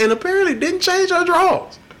reported, and apparently didn't change her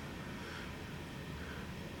drawers.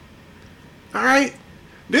 All right,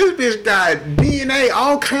 this bitch got DNA,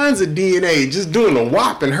 all kinds of DNA, just doing a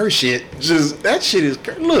whop in her shit. Just that shit is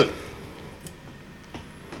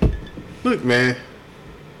look, man.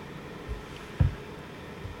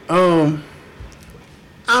 I'm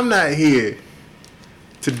not here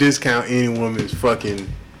to discount any woman's fucking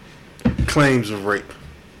claims of rape.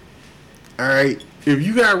 Alright? If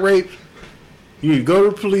you got raped, you need to go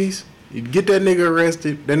to the police, you get that nigga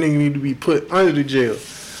arrested, that nigga need to be put under the jail.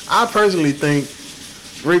 I personally think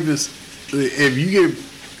rapists,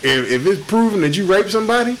 if it's proven that you raped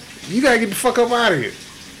somebody, you gotta get the fuck up out of here.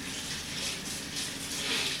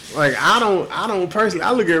 Like, I don't personally,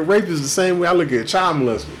 I look at rapists the same way I look at child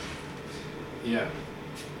molesters. Yeah.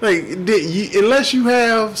 Like, unless you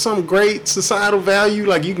have some great societal value,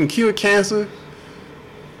 like you can cure cancer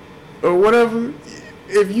or whatever,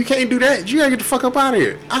 if you can't do that, you gotta get the fuck up out of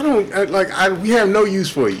here. We have no use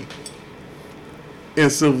for you in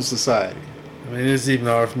civil society. I mean, it's even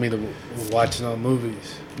hard for me to watch no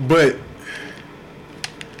movies. But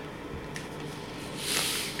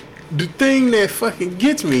the thing that fucking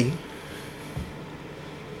gets me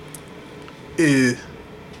is,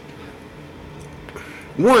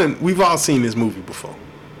 one, we've all seen this movie before.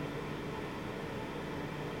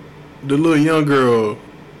 The little young girl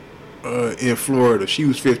in Florida, she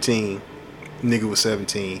was 15, nigga was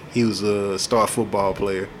 17. He was a star football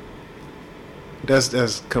player.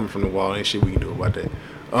 That's coming from the wall. Ain't shit we can do about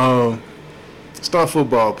that. Star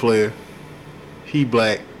football player. He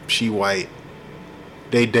black, she white.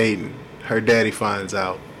 They dating. Her daddy finds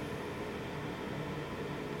out.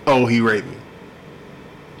 Oh, he raped me.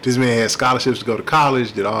 This man had scholarships to go to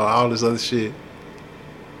college, did all this other shit.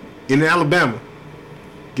 In Alabama,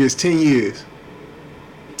 gets 10 years.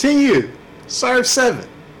 10 years. Served 7.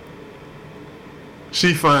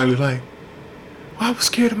 She finally like, well, I was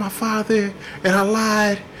scared of my father, and I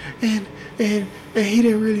lied, and he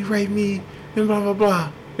didn't really rape me, and blah, blah,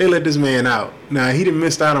 blah. They let this man out. Now, he done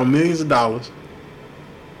missed out on millions of dollars.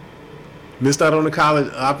 Missed out on the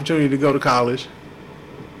college opportunity to go to college.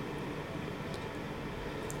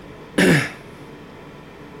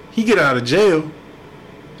 He get out of jail.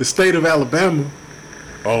 The state of Alabama.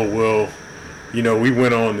 Oh, well, you know, we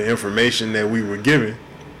went on the information that we were given.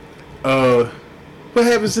 What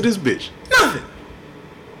happens to this bitch?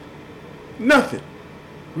 Nothing.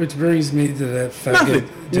 Which brings me to that fucking Nothing.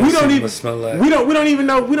 We don't even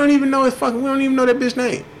know that bitch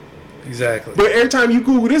name. Exactly. But every time you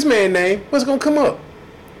Google this man's name, what's gonna come up?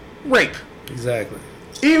 Rape. Exactly.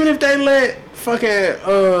 Even if they let fucking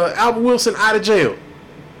Albert Wilson out of jail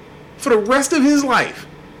for the rest of his life,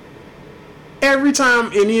 every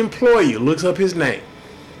time any employee looks up his name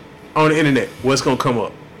on the internet, what's gonna come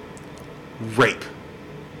up? Rape.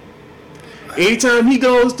 Anytime he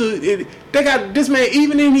goes to, they got this man.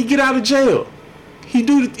 Even if he get out of jail,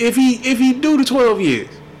 if he do the 12 years,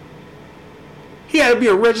 he had to be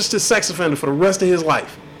a registered sex offender for the rest of his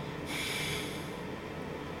life.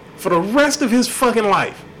 For the rest of his fucking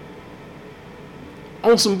life.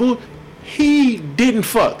 On some bull, he didn't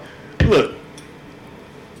fuck. Look,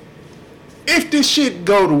 if this shit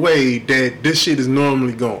go the way that this shit is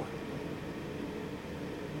normally going,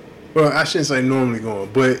 well, I shouldn't say normally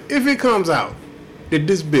going, but if it comes out that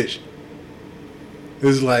this bitch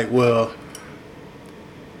is like, well,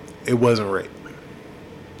 it wasn't rape,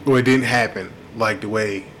 or it didn't happen like the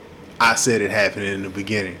way I said it happened in the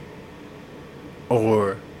beginning,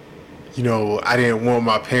 or, you know, I didn't want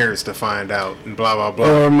my parents to find out, and blah, blah, blah.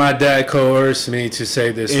 Or my dad coerced me to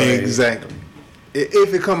say this way. Exactly.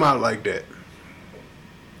 If it come out like that,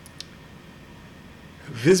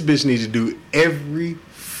 this bitch needs to do every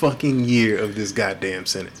fucking year of this goddamn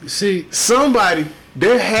sentence. See,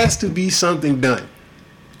 there has to be something done.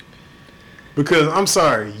 Because I'm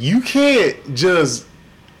sorry, you can't just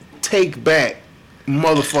take back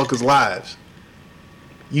motherfuckers' lives.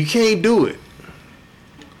 You can't do it.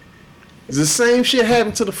 The same shit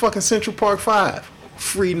happened to the fucking Central Park 5.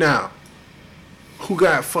 Free now. Who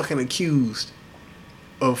got fucking accused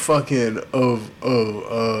of fucking of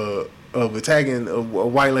attacking a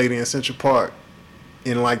white lady in Central Park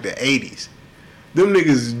in like the 80s. Them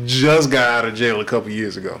niggas just got out of jail a couple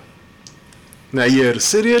years ago. Now, yeah, the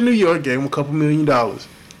city of New York gave them $2 million.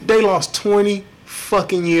 They lost 20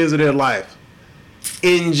 fucking years of their life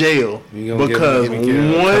in jail because one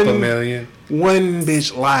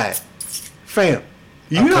bitch lied. Fam,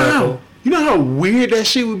 you know how weird that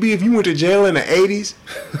shit would be if you went to jail in the 80s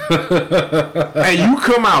and you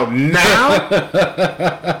come out now?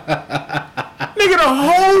 Nigga, the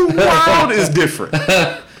whole world is different.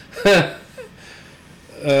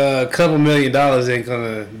 $2 million ain't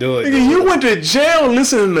gonna do it. Nigga, you went to jail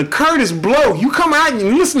listening to Curtis Blow. You come out and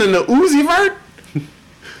you listening to Uzi Vert?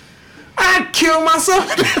 I'd kill myself.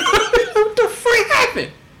 What the freak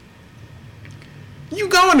happened? You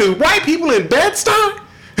going to white people in Bed-Stuy?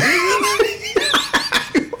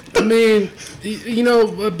 I mean, you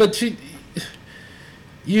know, but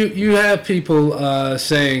you have people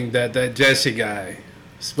saying that Jesse guy,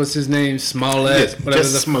 what's his name, Smollett, yeah, whatever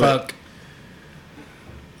the fuck,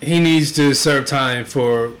 he needs to serve time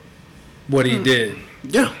for what he did.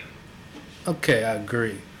 Yeah. Okay, I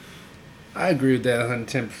agree. I agree with that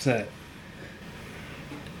 110%.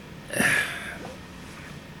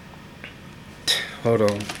 Hold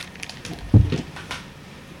on.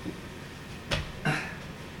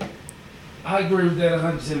 I agree with that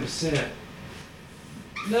 110%.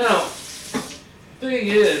 Now, thing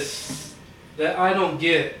is that I don't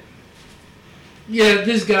get. Yeah,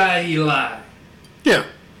 this guy, he lied. Yeah.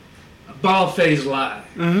 A bald-faced lie.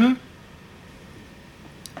 Mm-hmm.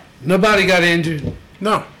 Nobody got injured.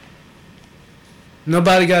 No.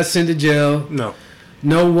 Nobody got sent to jail. No.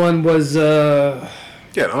 No one was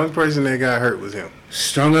yeah, the only person that got hurt was him.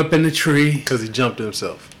 strung up in the tree. Because he jumped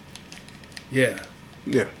himself. Yeah.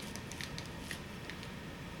 Yeah.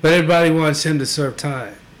 But everybody wants him to serve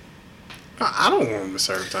time. I don't want him to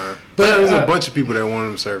serve time. But there's a bunch of people that want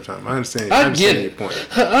him to serve time. I understand. I get it. Your point.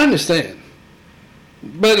 I understand.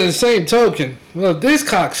 But in the same token, well, if this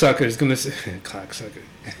cocksucker is going to say... cocksucker.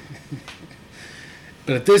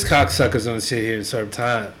 But if this cocksucker is going to sit here and serve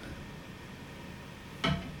time,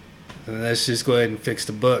 then let's just go ahead and fix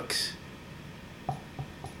the books.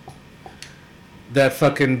 That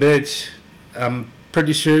fucking bitch, I'm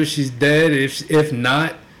pretty sure she's dead. If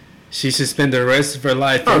not, she should spend the rest of her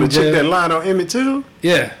life Oh, in the jail. chick that lied on Emmett Till?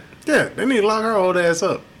 Yeah. Yeah, they need to lock her old ass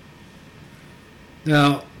up.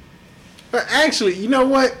 Now, But actually, you know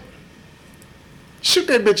what? Shoot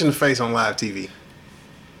that bitch in the face on live TV.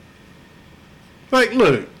 Like,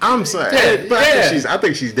 look, I'm sorry, but I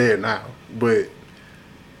think she's dead now. But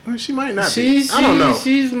well, she might not be. I don't know.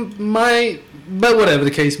 She's might, but whatever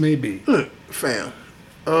the case may be. Look, fam.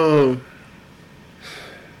 So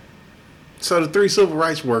the 3 civil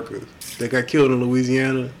rights workers that got killed in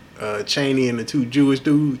Louisiana, Cheney and the 2 Jewish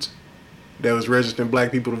dudes that was registering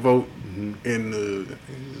black people to vote in the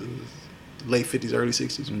late 50s, early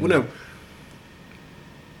 60s, whatever.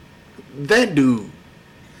 That dude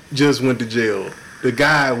just went to jail.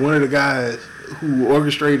 One of the guys who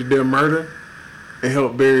orchestrated their murder and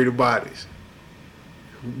helped bury the bodies,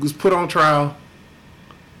 was put on trial,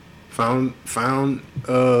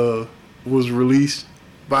 was released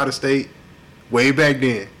by the state way back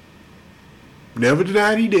then. Never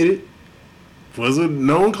denied he did it. Was a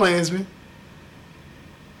known Klansman.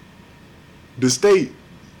 The state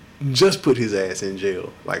just put his ass in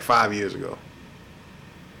jail like 5 years ago.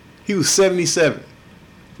 He was 77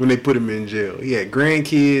 when they put him in jail. He had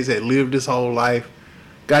grandkids, had lived his whole life,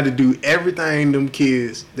 got to do everything them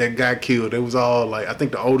kids that got killed. It was all like, I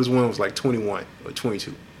think the oldest one was like 21 or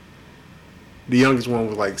 22. The youngest one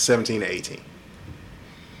was like 17 to 18.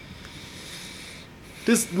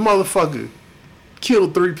 This motherfucker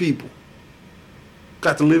killed 3 people.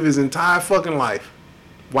 Got to live his entire fucking life.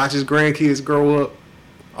 Watch his grandkids grow up.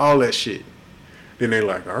 All that shit. Then they're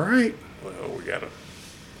like, all right, well, we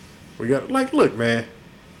gotta, like, look, man.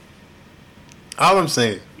 All I'm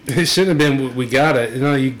saying. It shouldn't have been, we gotta,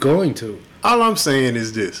 you're going to. All I'm saying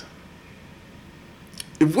is this.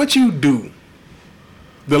 If what you do,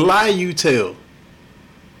 the lie you tell,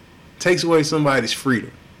 takes away somebody's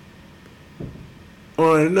freedom,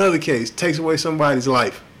 or in another case, takes away somebody's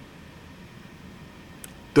life,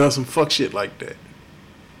 does some fuck shit like that,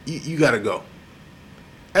 you gotta go.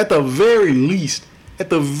 At the very least,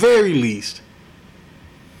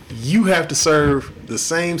 you have to serve the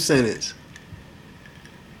same sentence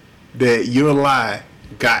that your lie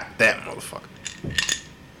got that motherfucker.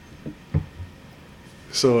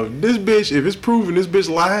 So if it's proven this bitch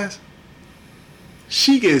lies,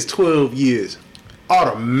 she gets 12 years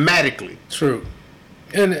automatically. True.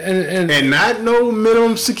 And not no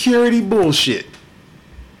minimum security bullshit.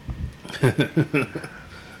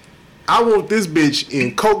 I want this bitch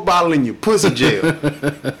in coke bottle in your pussy jail.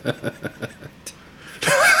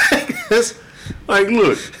 Like,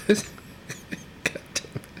 look.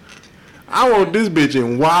 I want this bitch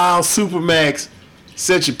in wild Supermax,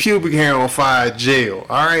 set your pubic hair on fire jail.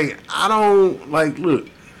 Alright? I don't, like, look.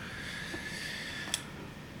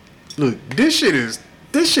 Look, this shit is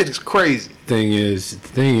crazy. The thing is,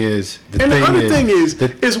 the other thing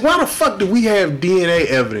is why the fuck do we have DNA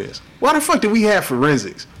evidence? Why the fuck do we have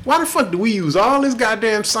forensics? Why the fuck do we use all this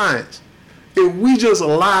goddamn science if we just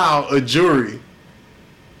allow a jury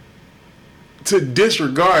to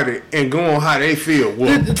disregard it and go on how they feel?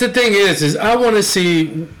 Well, the thing is I want to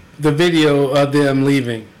see the video of them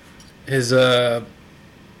leaving his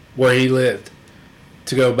where he lived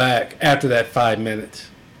to go back after that 5 minutes.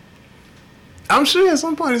 I'm sure at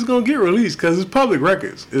some point it's gonna get released because it's public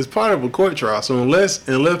records. It's part of a court trial. So unless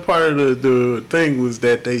part of the thing was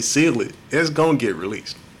that they seal it, it's gonna get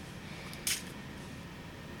released.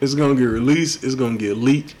 It's gonna get released. It's gonna get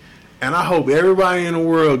leaked. And I hope everybody in the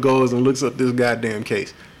world goes and looks up this goddamn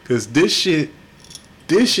case, because this shit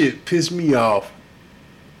pissed me off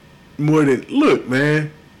more than, look,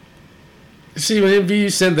 man. See, when you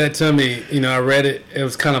sent that to me, I read it. It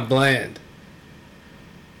was kind of bland.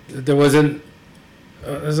 There wasn't.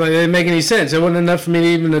 It was like it didn't make any sense. It wasn't enough for me to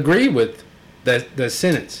even agree with that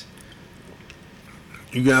sentence.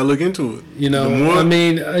 You gotta look into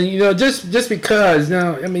it. Just because.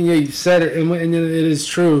 Now, you said it, and it is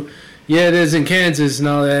true. Yeah, it is in Kansas and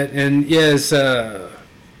all that, and yes, a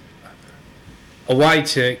white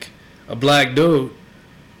chick, a black dude.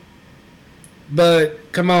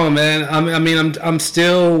 But come on, man. I'm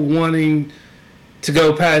still wanting to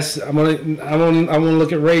go past. I want to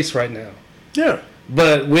look at race right now. Yeah.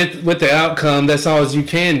 But with the outcome, that's all you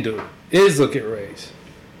can do is look at race.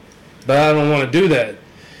 But I don't want to do that.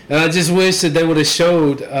 And I just wish that they would have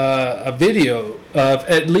showed a video of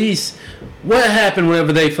at least what happened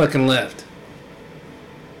whenever they fucking left.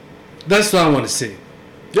 That's what I want to see.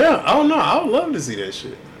 Yeah, I don't know. I would love to see that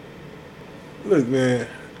shit. Look, man.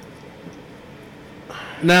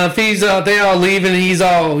 Now, if they all leaving, he's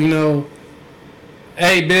all,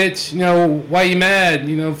 hey, bitch, why you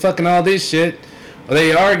mad? Fucking all this shit. Or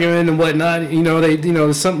they arguing and whatnot.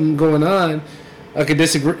 There's something going on, like a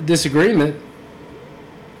disagreement.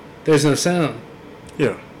 There's no sound.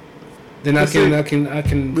 Yeah. then I can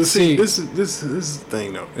But see. this is the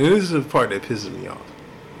thing though, and this is the part that pisses me off.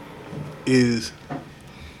 Is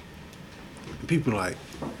people like,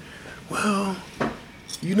 well,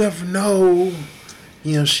 you never know.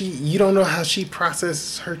 You know, you don't know how she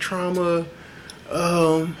processes her trauma,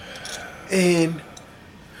 and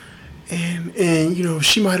you know,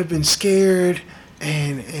 she might have been scared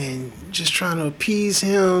and just trying to appease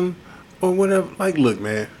him or whatever. Like, look,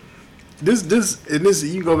 man, this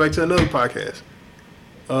you can go back to another podcast.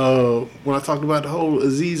 When I talked about the whole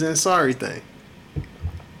Aziz Ansari thing,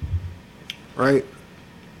 right?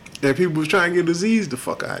 That people was trying to get Aziz the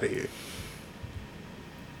fuck out of here.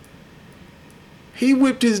 He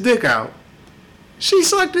whipped his dick out. She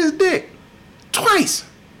sucked his dick twice.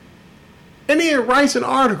 And then writes an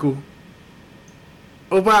article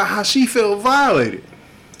about how she felt violated.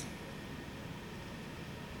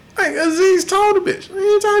 Like, Aziz told the bitch,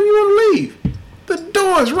 anytime you want to leave, the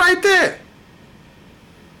door's right there.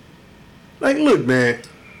 Like, look, man,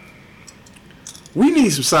 we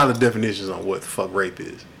need some solid definitions on what the fuck rape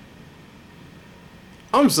is.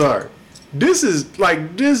 I'm sorry. This is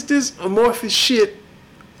like this amorphous shit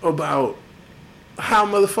about how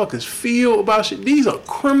motherfuckers feel about shit. These are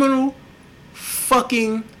criminal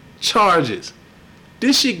fucking charges.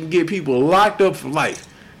 This shit can get people locked up for life.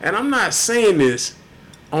 And I'm not saying this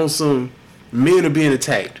on some men are being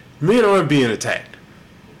attacked. Men aren't being attacked.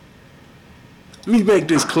 Let me make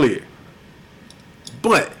this clear.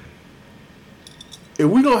 But if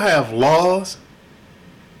we gonna have laws,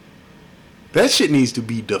 that shit needs to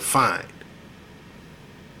be defined.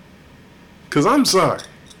 Cause I'm sorry.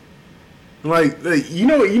 Like you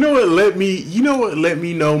know what let me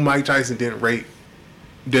know Mike Tyson didn't rape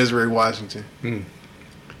Desiree Washington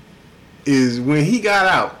is when he got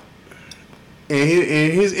out and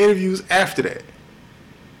his interviews after that,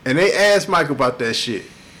 and they asked Mike about that shit.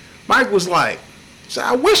 Mike was like, "So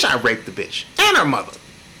I wish I raped the bitch and her mother."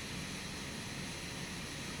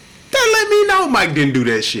 That let me know Mike didn't do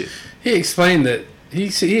that shit. He explained that.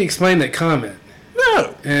 He explained that comment.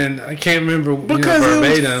 No. And I can't remember because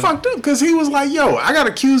verbatim. It was fucked up. Because he was like, "Yo, I got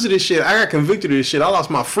accused of this shit. I got convicted of this shit. I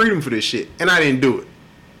lost my freedom for this shit, and I didn't do it."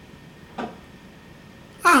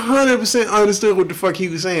 I 100% understood what the fuck he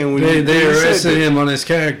was saying when they arrested him on his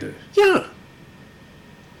character. Yeah.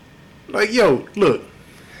 Like, yo, look.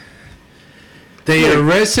 They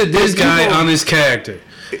arrested this guy on his character.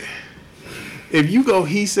 If you go,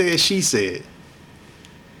 he said, she said.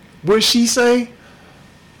 What she say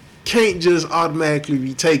can't just automatically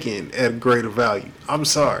be taken at a greater value. I'm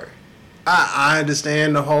sorry. I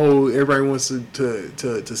understand the whole everybody wants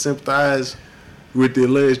to sympathize with the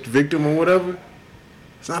alleged victim or whatever.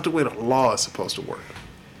 It's not the way the law is supposed to work.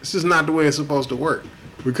 It's just not the way it's supposed to work.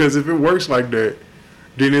 Because if it works like that,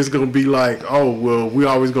 then it's going to be like, oh, well, we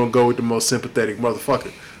always going to go with the most sympathetic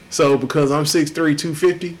motherfucker. So because I'm 6'3",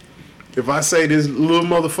 250, if I say this little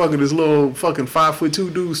motherfucker, this little fucking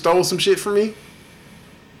 5'2" dude stole some shit from me,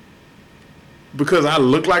 because I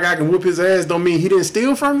look like I can whoop his ass don't mean he didn't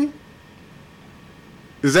steal from me?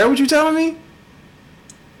 Is that what you telling me?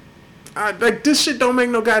 Like, this shit don't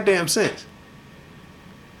make no goddamn sense.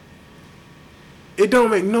 It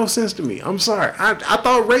don't make no sense to me. I'm sorry. I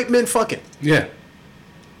thought rape meant fucking. Yeah.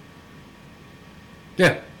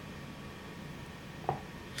 Yeah.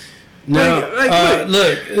 No,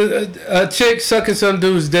 look, a chick sucking some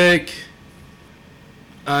dude's dick.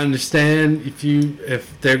 I understand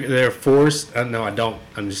if they're forced. No, I don't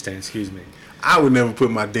understand. Excuse me. I would never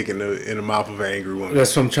put my dick in the mouth of an angry woman.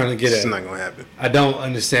 That's what I'm trying to get at. It's not gonna happen. I don't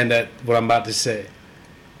understand what I'm about to say,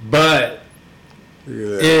 but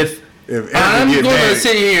if I'm going to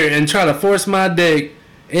sit here and try to force my dick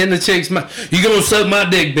in the chick's mouth, you gonna suck my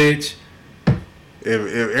dick, bitch.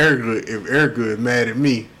 If Erica is mad at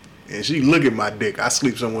me and she look at my dick, I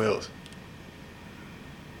sleep somewhere else.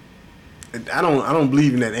 I don't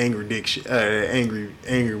believe in that angry dick shit.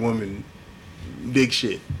 Angry woman dick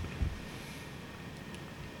shit.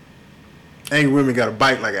 Angry women got a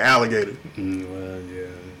bite like an alligator. Well, yeah.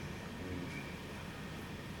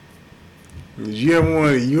 You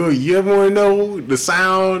ever want to know the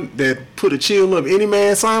sound that put a chill up any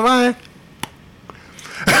man's spine?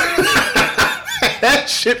 That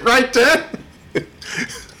shit right there.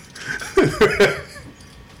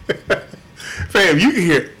 Fam, you can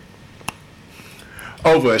hear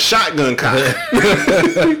over a shotgun cock.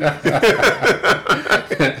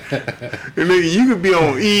 And nigga, you could be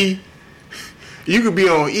on E. You could be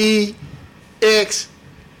on E, X,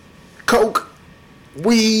 Coke,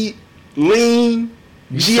 weed, lean,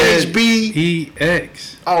 GHB,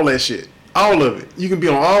 EX, all that shit, all of it. You can be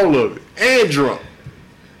on all of it and drunk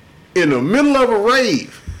in the middle of a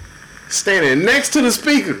rave, standing next to the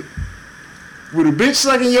speaker with a bitch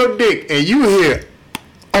sucking your dick, and you hear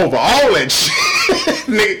over all that shit,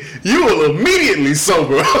 nigga, you will immediately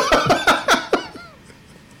sober.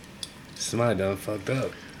 Somebody done fucked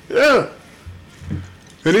up. Yeah.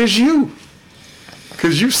 And it's you.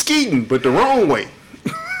 Because you skeeting, but the wrong way.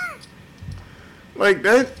 Like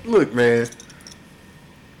that, look, man.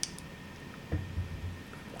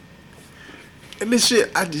 And this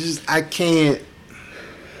shit, I can't.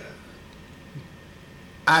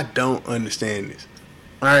 I don't understand this.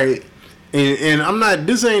 Alright? And I'm not,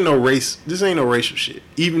 this ain't no racial shit.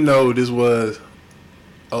 Even though this was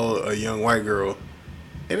a young white girl.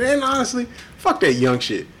 And then honestly, fuck that young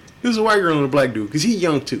shit. This is a white girl and a black dude, because he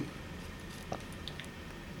young too.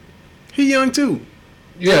 He young too.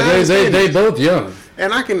 Yeah, they both young.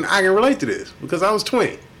 And I can relate to this because I was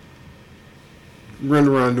 20. Running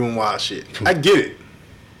around doing wild shit. I get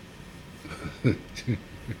it.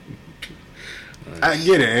 I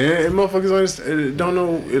get it. And motherfuckers don't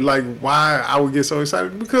know like why I would get so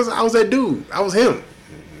excited, because I was that dude. I was him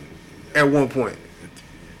at one point.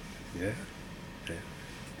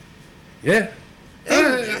 Yeah.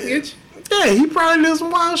 I get you. Yeah, he probably did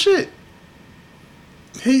some wild shit.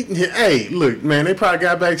 Hey, look, man, they probably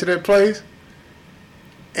got back to that place,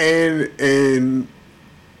 and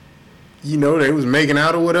you know, they was making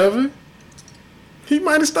out or whatever. He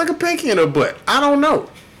might have stuck a pinky in her butt. I don't know.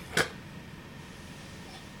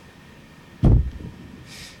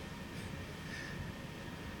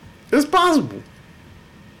 It's possible.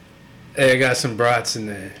 Hey, I got some brats in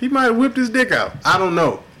there. He might have whipped his dick out. I don't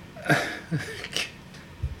know.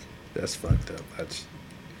 That's fucked up.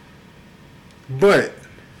 But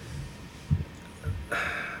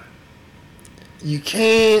you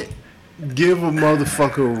can't give a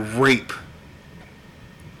motherfucker rape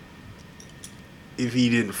if he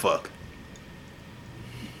didn't fuck.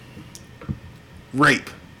 Rape.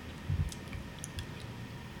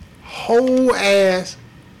 Whole ass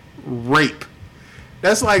rape.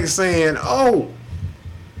 That's like saying, oh,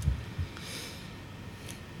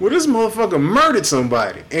 well, this motherfucker murdered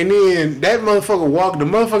somebody, and then that motherfucker the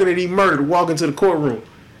motherfucker that he murdered walk into the courtroom,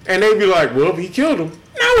 and they be like, well, he killed him.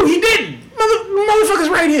 No, he didn't. Motherfucker's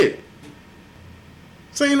right here.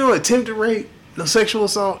 So you know, attempted rape, no sexual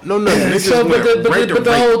assault, no nothing. So, but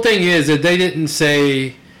the whole thing is that they didn't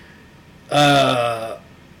say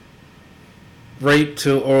rape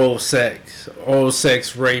to oral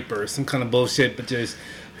sex rape or some kind of bullshit, but just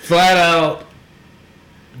flat out.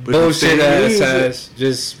 But bullshit ass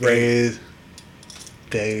just rape.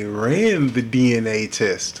 They ran the DNA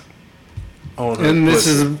test on her and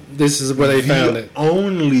pussy. this is where they found it.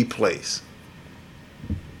 Only place.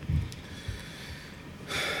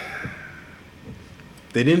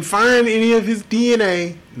 They didn't find any of his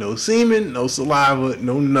DNA, no semen, no saliva,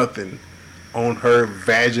 no nothing on her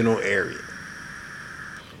vaginal area.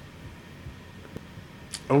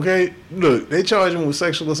 Okay, look, they charged him with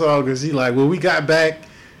sexual assault because he like, well, we got back.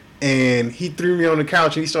 And he threw me on the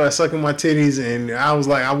couch and he started sucking my titties, and I was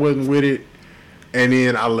like, I wasn't with it, and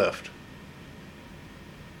then I left.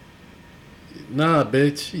 Nah,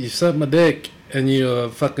 bitch, you sucked my dick and you're a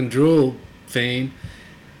fucking drool fiend,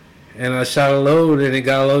 and I shot a load and it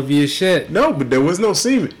got all over your shit. No, but there was no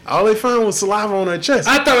semen. All they found was saliva on her chest.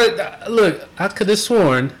 I thought, look, I could have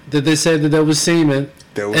sworn that they said that there was semen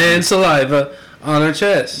and saliva on her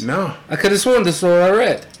chest. No. I could have sworn this is what I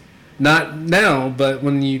read. Not now, but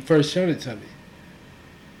when you first showed it to me.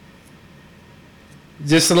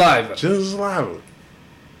 Just saliva. Just saliva.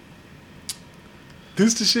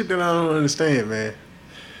 This is the shit that I don't understand, man.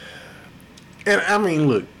 And I mean,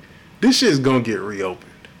 look, this shit's gonna get reopened.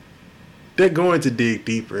 They're going to dig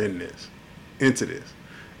deeper into this.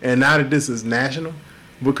 And now that this is national,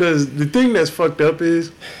 because the thing that's fucked up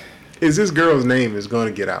is this girl's name is gonna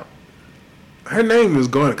get out. Her name is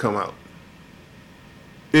gonna come out.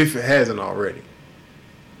 If it hasn't already.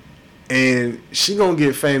 And she gonna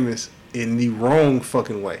get famous in the wrong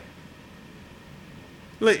fucking way.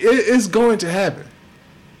 Like, it's going to happen.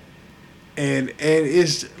 And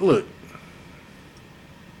it's, look,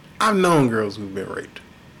 I've known girls who've been raped.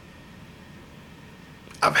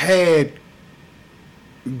 I've had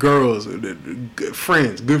girls, good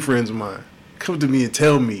friends of mine, come to me and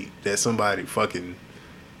tell me that somebody fucking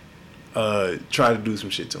tried to do some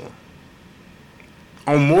shit to them.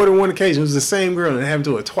 On more than one occasion. It was the same girl, and it happened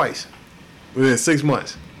to her twice within 6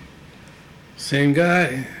 months. Same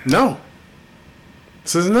guy? No.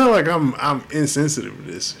 So it's not like I'm insensitive to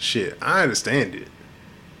this shit. I understand it.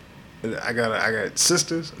 I got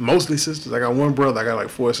sisters, mostly sisters. I got one brother. I got like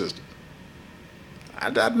 4 sisters.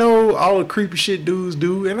 I know all the creepy shit dudes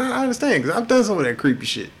do, and I understand because I've done some of that creepy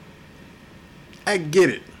shit. I get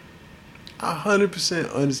it. I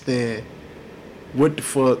 100% understand what the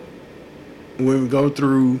fuck women go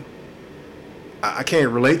through. I can't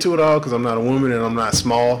relate to it all because I'm not a woman and I'm not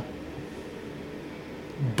small.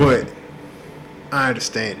 But I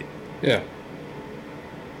understand it. Yeah.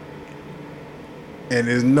 And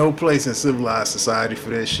there's no place in civilized society for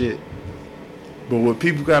that shit. But what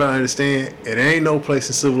people gotta understand, it ain't no place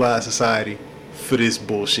in civilized society for this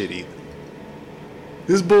bullshit either.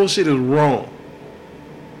 This bullshit is wrong.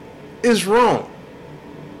 It's wrong.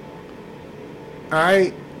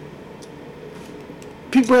 Alright?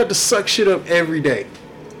 People have to suck shit up every day.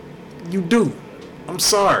 You do. I'm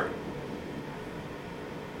sorry.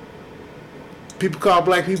 People call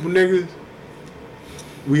black people niggas.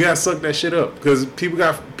 We gotta suck that shit up. Because people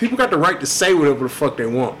got the right to say whatever the fuck they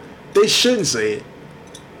want. They shouldn't say it.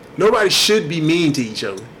 Nobody should be mean to each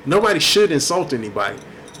other. Nobody should insult anybody.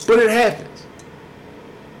 But it happens.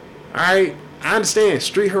 Alright? I understand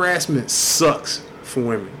street harassment sucks for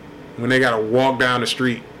women. When they gotta walk down the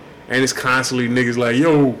street and it's constantly niggas like,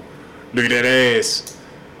 yo, look at that ass.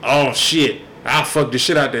 Oh shit. I'll fuck the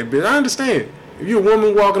shit out that bitch. I understand. If you're a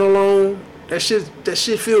woman walking alone, that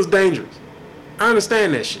shit feels dangerous. I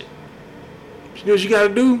understand that shit. You know what you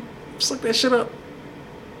gotta do? Suck that shit up.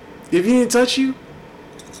 If he didn't touch you,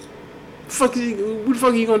 what the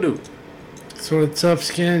fuck are you gonna do? That's where the tough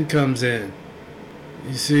skin comes in.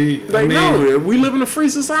 You see, Like, no, we live in a free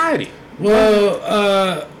society.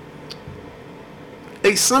 Well,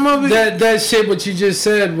 Like, some of it. that shit what you just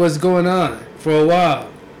said was going on for a while.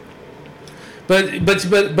 But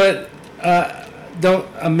don't,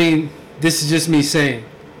 I mean, this is just me saying,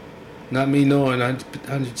 not me knowing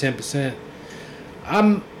 110%.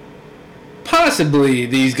 I'm possibly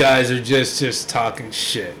these guys are just talking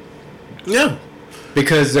shit. Yeah.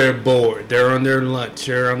 Because they're bored. They're on their lunch.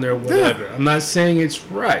 They're on their whatever. Yeah. I'm not saying it's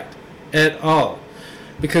right at all.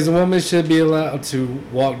 Because a woman should be allowed to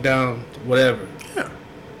walk down whatever. Yeah.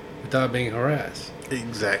 Without being harassed.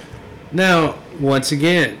 Exactly. Now, once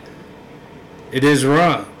again, it is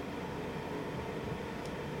wrong.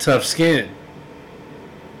 Tough skin.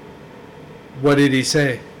 What did he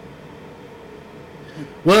say?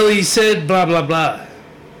 Well, he said blah, blah, blah.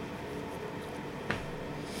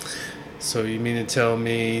 So you mean to tell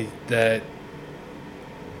me that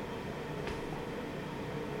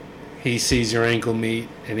he sees your ankle meat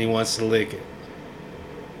and he wants to lick it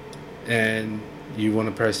and you want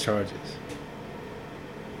to press charges?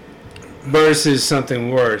 Versus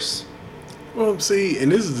something worse. Well, see,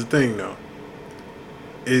 and this is the thing though,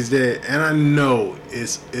 is that, and I know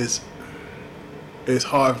it's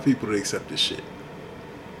hard for people to accept this shit.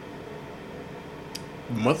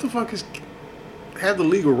 Motherfuckers have the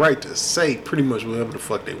legal right to say pretty much whatever the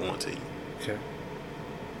fuck they want to you. Okay.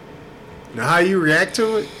 Now, how you react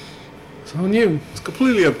to it, it's on you. It's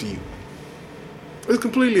completely up to you. It's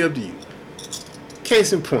completely up to you.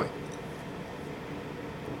 Case in point.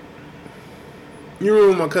 You remember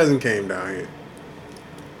when my cousin came down here?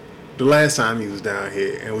 The last time he was down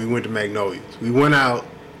here, and we went to Magnolia's. We went out,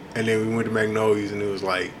 and then we went to Magnolia's, and it was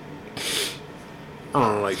like, I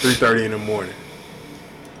don't know, like 3:30 in the morning.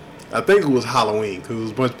 I think it was Halloween, because it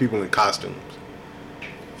was a bunch of people in costumes.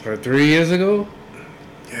 For 3 years ago?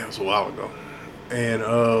 Yeah, it was a while ago. And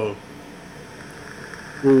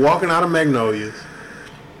we're walking out of Magnolia's,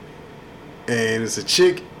 and it's a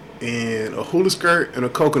chick in a hula skirt and a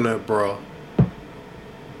coconut bra.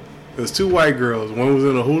 There's two white girls. One was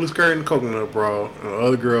in a hula skirt and a coconut bra, and the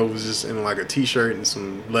other girl was just in like a t-shirt and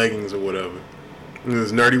some leggings or whatever. And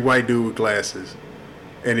this nerdy white dude with glasses.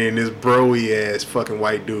 And then this bro-y ass fucking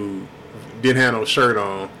white dude didn't have no shirt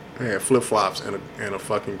on, had flip-flops and a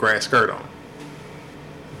fucking grass skirt on.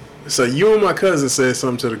 So you and my cousin said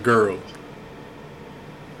something to the girls.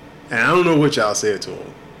 And I don't know what y'all said to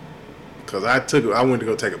them. Because I went to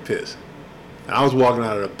go take a piss. And I was walking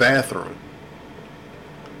out of the bathroom.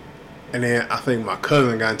 And then I think my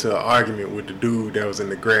cousin got into an argument with the dude that was in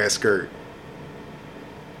the grass skirt.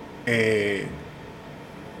 And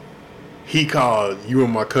he called you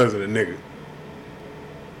and my cousin a nigga.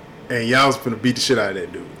 And y'all was finna beat the shit out of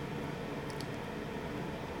that dude.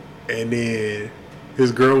 And then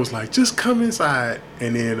his girl was like, just come inside.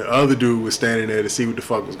 And then the other dude was standing there to see what the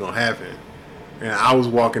fuck was gonna happen. And I was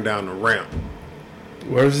walking down the ramp.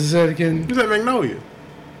 Where was this at again? It was at Magnolia.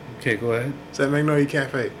 Okay, go ahead. It's at Magnolia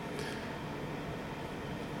Cafe.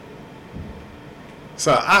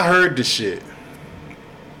 So I heard the shit.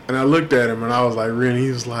 And I looked at him and I was like, really? He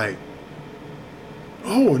was like,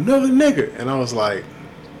 oh, another nigga. And I was like,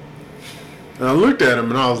 and I looked at him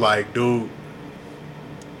and I was like, dude,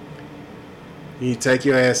 you need to take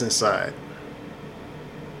your ass inside.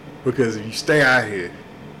 Because if you stay out here,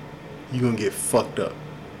 you're going to get fucked up.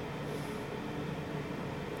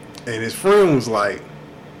 And his friend was like,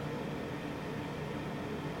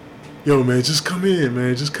 yo, man, just come in,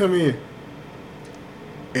 man. Just come in.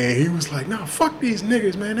 And he was like, nah, fuck these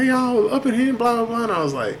niggas, man. They all up in here, blah, blah, blah. And I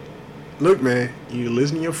was like, look, man, you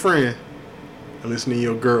listen to your friend and listen to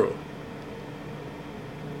your girl.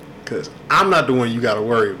 Because I'm not the one you got to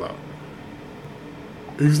worry about.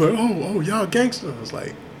 He was like, oh, y'all gangsters. I was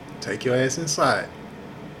like, take your ass inside.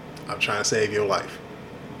 I'm trying to save your life.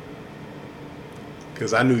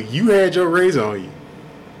 Because I knew you had your razor on you.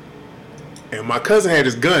 And my cousin had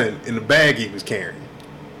his gun in the bag he was carrying.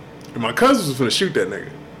 And my cousin was going to shoot that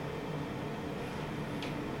nigga.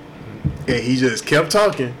 And he just kept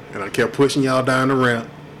talking. And I kept pushing y'all down the ramp.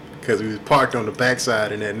 Because we was parked on the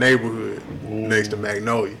backside in that neighborhood next to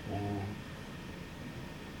Magnolia.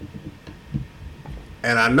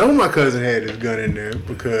 And I know my cousin had his gun in there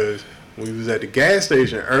because when we was at the gas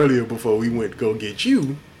station earlier before we went to go get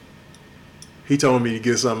you, he told me to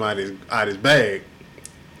get something out his bag.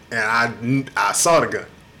 And I saw the gun.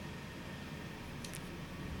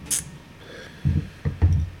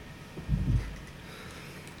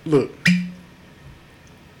 Look,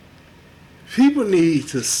 people need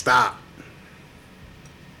to stop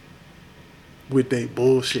with their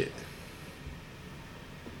bullshit.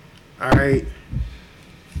 Alright?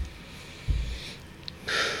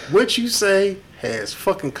 What you say has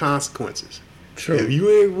fucking consequences. True. If you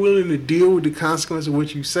ain't willing to deal with the consequences of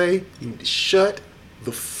what you say, you need to shut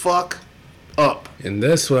the fuck up. And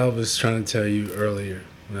that's what I was trying to tell you earlier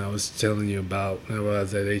when I was telling you about when I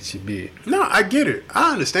was at HEB. No, I get it.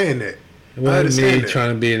 I understand that. It wasn't me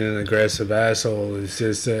trying to be an aggressive asshole. It's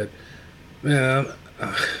just that, man,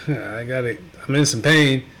 I'm in some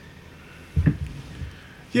pain.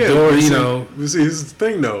 Yeah, or, see, this is the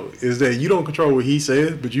thing though, is that you don't control what he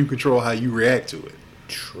says, but you control how you react to it.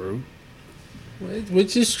 True.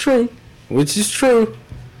 Which is true.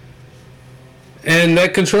 And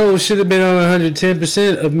that control should have been on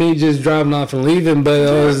 110% of me just driving off and leaving, but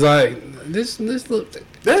I was like, this look.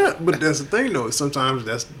 Yeah, but that's the thing though. Sometimes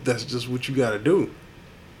that's just what you gotta do.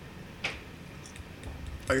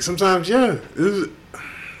 Like sometimes, yeah,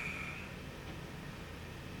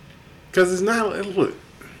 because it's not. Look,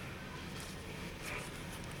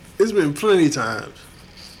 it's been plenty of times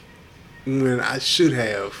when I should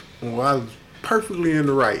have, when I was perfectly in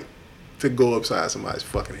the right to go upside somebody's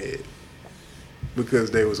fucking head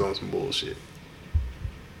because they was on some bullshit.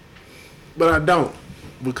 But I don't,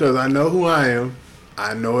 because I know who I am,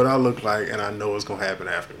 I know what I look like, and I know what's gonna happen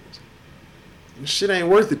afterwards. This shit ain't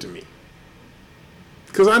worth it to me.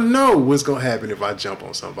 Because I know what's gonna happen if I jump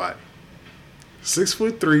on somebody.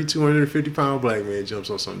 6'3", 250-pound black man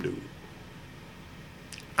jumps on some dude.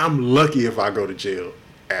 I'm lucky if I go to jail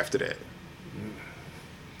after that.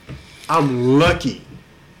 I'm lucky.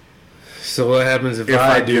 So what happens if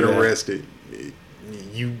I get arrested?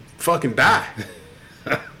 You fucking die.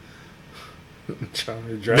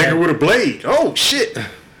 Nigga with a blade. Oh shit.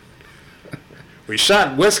 We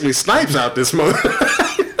shot Wesley Snipes out this month.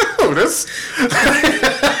 Oh, this.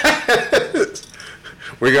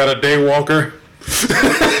 We got a daywalker.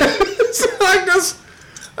 It's like this.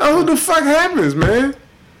 Oh, what the fuck happens, man?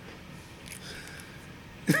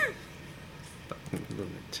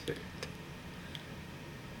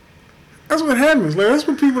 That's what happens. Like, that's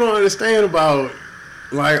what people don't understand about,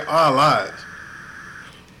 like, our lives.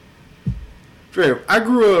 I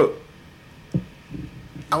grew up.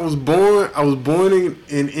 I was born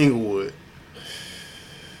in Inglewood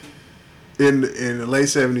in the late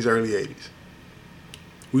 70s, early 80s.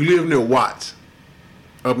 We lived near Watts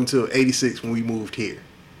up until 86 when we moved here.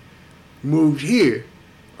 Moved here.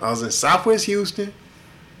 I was in Southwest Houston,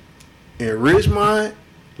 in Ridgemont,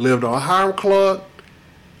 lived on Hiram Clark,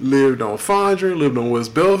 lived on Fondren, lived on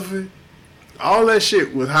West Belford. All that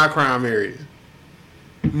shit was high crime areas.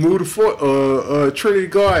 Moved to Trinity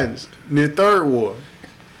Gardens near 3rd Ward.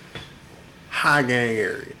 High gang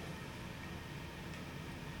area.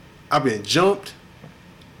 I've been jumped.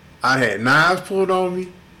 I had knives pulled on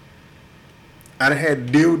me. I had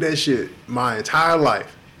to deal with that shit my entire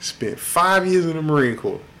life. Spent 5 years in the Marine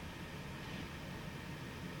Corps.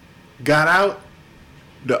 Got out.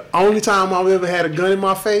 The only time I've ever had a gun in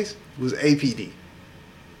my face was APD.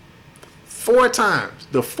 4 times.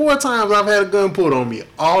 The 4 times I've had a gun pulled on me,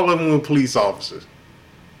 all of them were police officers.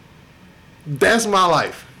 That's my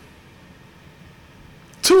life.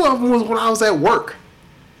 2 of them was when I was at work.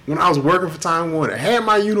 When I was working for Time Warner. Had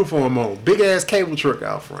my uniform on. Big ass cable truck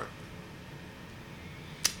out front.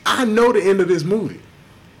 I know the end of this movie.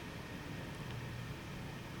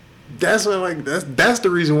 That's what, like, that's the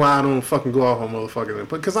reason why I don't fucking go off on motherfuckers,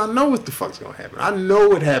 because I know what the fuck's gonna happen. I know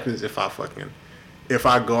what happens if I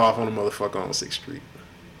go off on a motherfucker on 6th Street.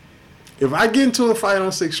 If I get into a fight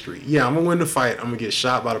on 6th Street, yeah, I'm gonna win the fight. I'm gonna get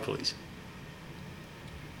shot by the police.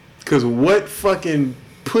 Cause what fucking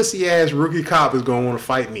pussy ass rookie cop is gonna want to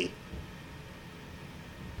fight me?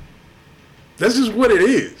 That's just what it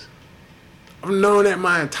is. I've known that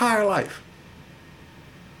my entire life.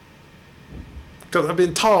 Because I've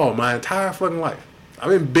been tall my entire fucking life. I've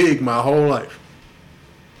been big my whole life.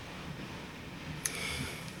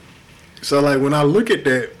 So, like, when I look at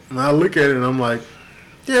it, and I'm like,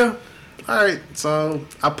 yeah, alright, so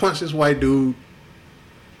I punched this white dude.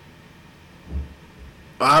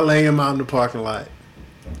 I lay him out in the parking lot,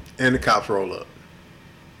 and the cops roll up.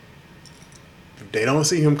 If they don't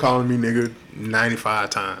see him calling me nigga 95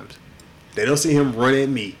 times, they don't see him run at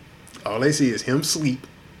me. All they see is him sleep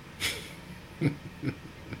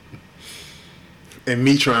and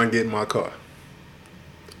me trying to get in my car.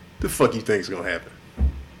 The fuck you think's gonna happen?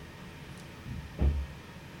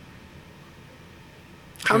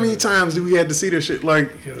 How many times do we have to see this shit?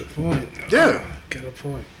 Like, Got a point. Yeah. Got a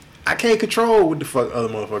point. I can't control what the fuck other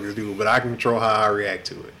motherfuckers do, but I can control how I react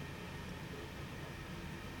to it.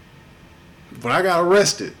 When I got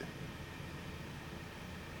arrested,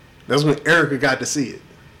 that's when Erica got to see it.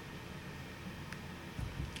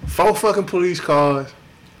 4 fucking police cars.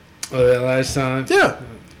 Oh, that last time? Yeah.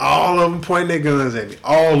 All of them pointing their guns at me.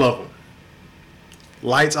 All of them.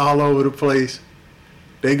 Lights all over the place.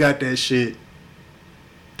 They got that shit.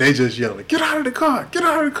 They just yelling, get out of the car, get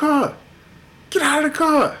out of the car, get out of the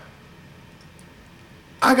car.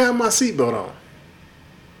 I got my seatbelt on.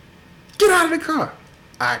 Get out of the car.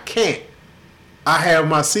 I can't. I have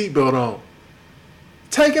my seatbelt on.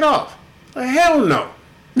 Take it off. Like, hell no.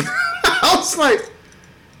 I was like,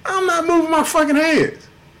 I'm not moving my fucking hands.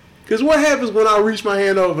 Because what happens when I reach my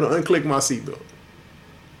hand over to unclick my seatbelt?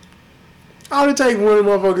 All it takes one of the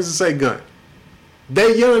motherfuckers to say gun.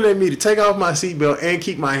 They yelling at me to take off my seatbelt and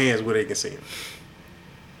keep my hands where they can see them.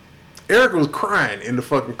 Erica was crying in the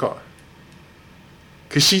fucking car.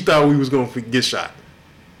 Because she thought we was going to get shot.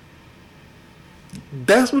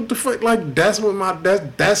 That's what the fuck, like, that's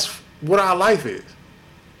what our life is.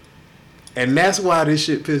 And that's why this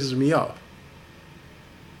shit pisses me off.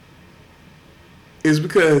 It's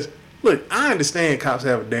because, look, I understand cops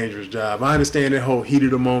have a dangerous job. I understand that whole heat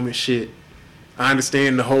of the moment shit. I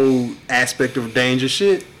understand the whole aspect of danger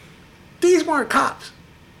shit. These weren't cops.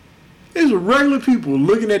 These were regular people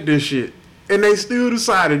looking at this shit, and they still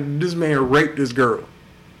decided this man raped this girl.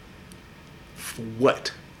 For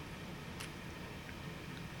what?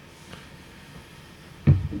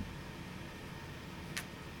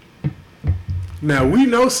 Now, we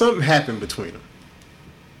know something happened between them.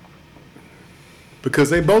 Because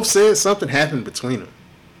they both said something happened between them.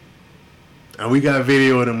 And we got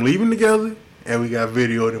video of them leaving together. And we got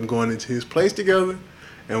video of them going into his place together.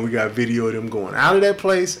 And we got video of them going out of that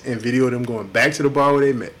place. And video of them going back to the bar where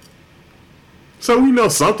they met. So we know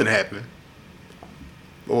something happened.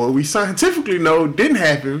 But what we scientifically know didn't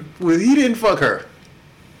happen was he didn't fuck her.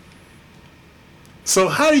 So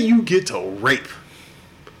how do you get to rape?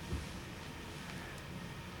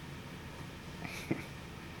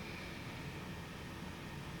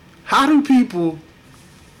 How do people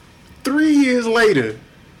 3 years later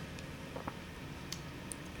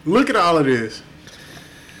look at all of this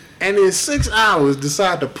and in 6 hours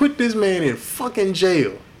decide to put this man in fucking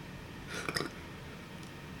jail?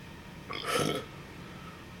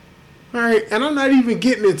 Alright, and I'm not even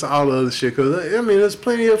getting into all the other shit, because I mean there's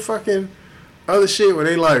plenty of fucking other shit where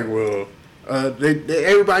they like, well,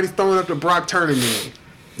 everybody's throwing up the Brock Turner meme.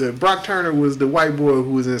 The Brock Turner was the white boy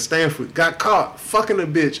who was in Stanford, got caught fucking a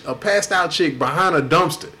bitch, a passed out chick behind a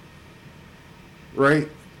dumpster. Right?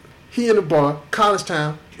 He in the bar, college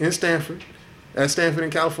town, in Stanford, at Stanford in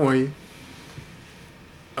California.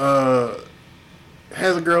 Has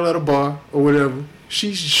a girl at a bar or whatever.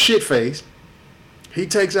 She's shit-faced. He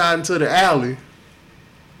takes her out into the alley,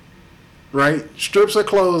 right? Strips her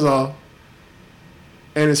clothes off,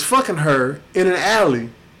 and is fucking her in an alley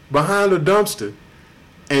behind a dumpster.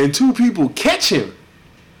 And 2 people catch him,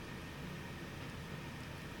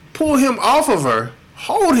 pull him off of her,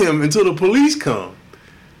 hold him until the police come.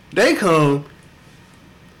 They come,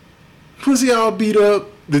 pussy all beat up.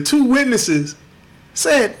 The 2 witnesses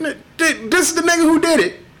said, this is the nigga who did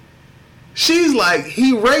it. She's like,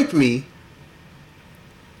 he raped me.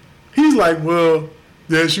 He's like, well,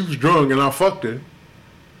 yeah, she was drunk and I fucked her.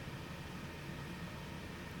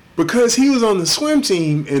 Because he was on the swim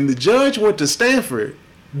team and the judge went to Stanford,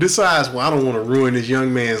 decides, well, I don't want to ruin this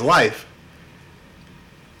young man's life.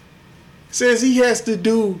 says he has to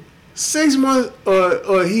do 6 months,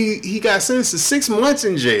 or he got sentenced to 6 months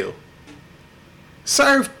in jail.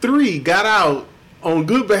 Served 3, got out on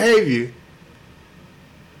good behavior.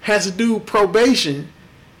 Has to do probation,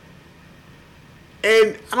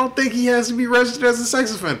 and I don't think he has to be registered as a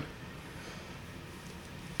sex offender.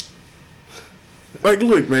 Like,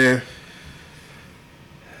 look, man.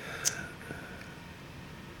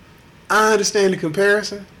 I understand the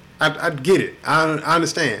comparison. I get it. I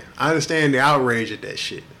understand. I understand the outrage at that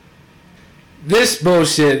shit. This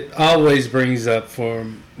bullshit always brings up for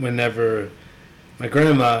him whenever my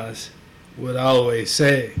grandmas would always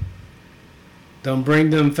say, don't bring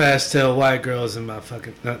them fast-tailed white girls in my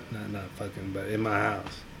fucking... Not fucking, but in my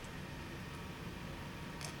house.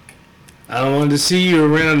 I don't want to see you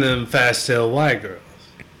around them fast-tailed white girls.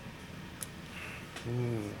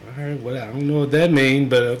 I heard what... I don't know what that means,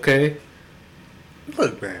 but okay.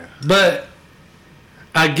 Look, man. But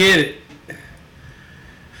I get it.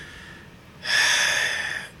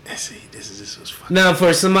 See, this was fucking... Now,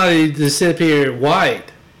 for somebody to sit here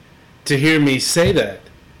white to hear me say that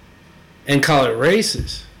and call it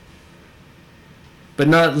racist, but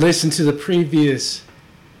not listen to the previous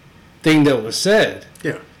thing that was said,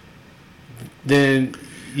 yeah, then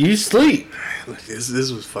you sleep. Look, this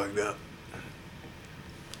was fucked up.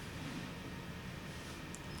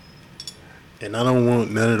 And I don't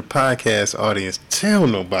want none of the podcast audience to tell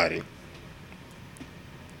nobody.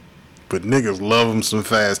 But niggas love them some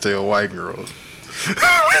fast-tailed white girls.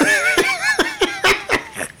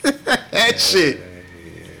 That shit. Hey,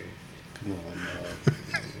 come on,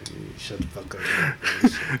 shut the fuck up.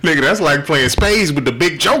 Nigga, that's like playing spades with the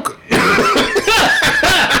big joker.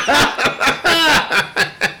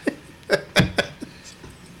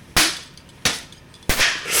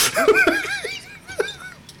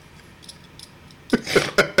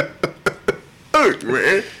 Look,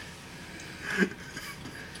 man.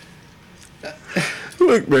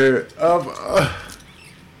 Look, man.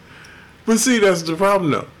 But see, that's the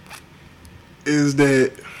problem, though. Is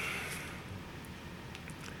that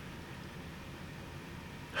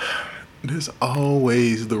there's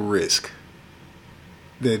always the risk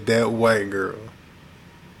that that white girl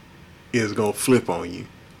is gonna flip on you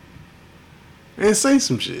and say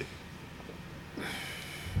some shit.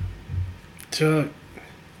 Chuck,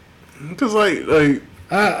 Cause like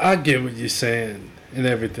I get what you're saying and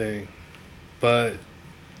everything, but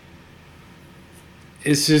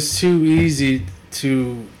it's just too easy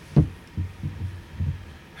to.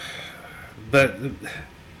 But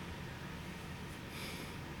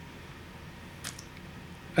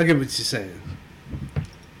I get what you're saying.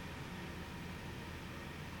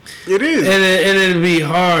 it is. And it'd be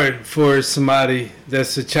hard for somebody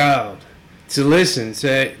that's a child to listen,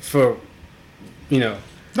 say, for, you know.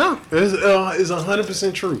 No, it's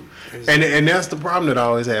 100% true. And that's the problem that I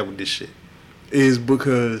always have with this shit. Is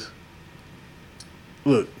because,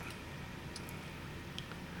 look,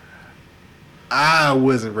 I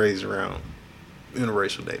wasn't raised around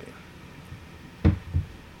interracial dating.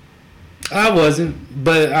 I wasn't,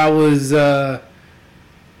 but I was, I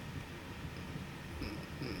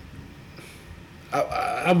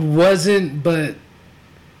wasn't, but,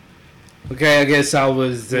 okay, I guess I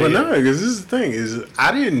was. Well, no, because this is the thing, is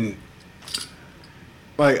I didn't,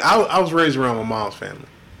 like, I was raised around my mom's family.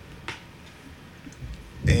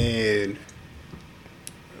 And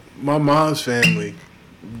my mom's family,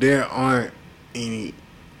 there aren't any,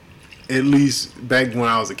 at least back when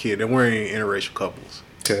I was a kid, there weren't any interracial couples.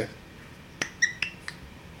 Okay.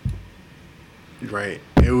 Right.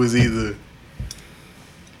 It was either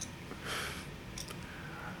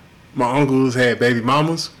my uncles had baby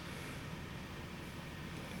mamas,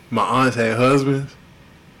 my aunts had husbands,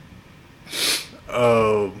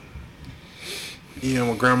 you know,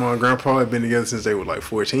 my grandma and grandpa had been together since they were like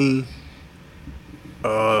 14.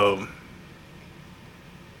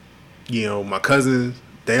 You know, my cousins,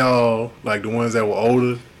 they all, like the ones that were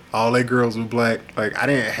older, all their girls were black. Like, I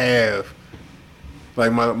didn't have,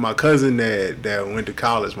 like, my cousin that went to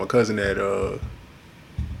college, my cousin that,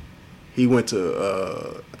 he went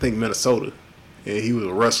to, I think, Minnesota, and he was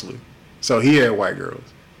a wrestler. So he had white girls.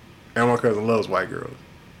 And my cousin loves white girls.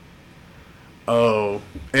 And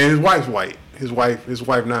his wife's white. His wife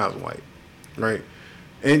now is white, right?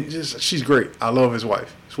 And just, she's great. I love his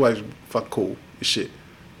wife. His wife's fucking cool as shit.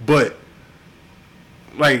 But,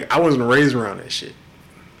 like, I wasn't raised around that shit.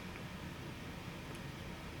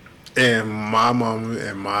 And my mom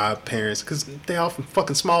and my parents, because they all from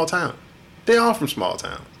fucking small town. They all from small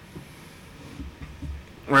town.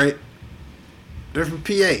 Right? They're from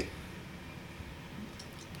PA.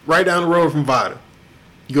 Right down the road from Vada.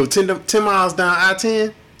 You go 10 miles down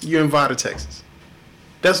I-10, you're in Vada, Texas.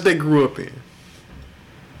 That's what they grew up in.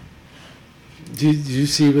 Did you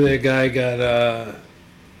see where that guy got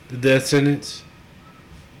the death sentence?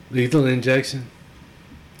 Lethal injection?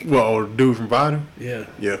 Well, the dude from Vada? Yeah.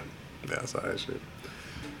 Yeah, I saw that shit.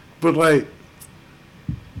 But like,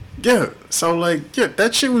 yeah, so like, yeah,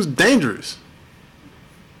 that shit was dangerous.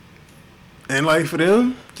 And like for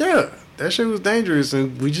them, yeah, that shit was dangerous,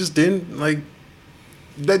 and we just didn't like.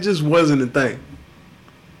 That just wasn't a thing.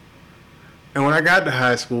 And when I got to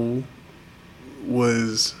high school, it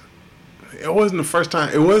wasn't the first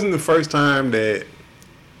time. It wasn't the first time that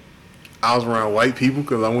I was around white people,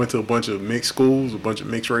 because I went to a bunch of mixed schools, a bunch of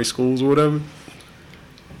mixed race schools or whatever.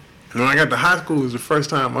 And when I got to high school, it was the first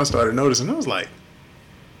time I started noticing. I was like,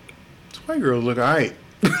 "These white girls look alright."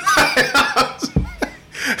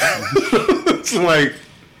 It's like,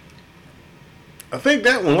 I think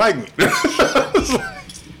that one like me.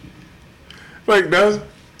 Like that's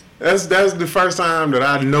the first time that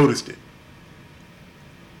I noticed it.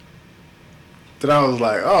 That I was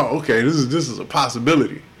like, oh, okay, this is a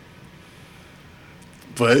possibility.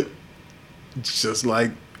 But just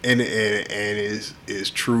like, and it's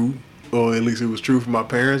true, or at least it was true for my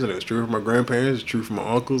parents, and it was true for my grandparents, it's true for my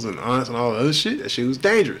uncles and aunts and all the other shit. That shit was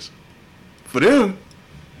dangerous for them.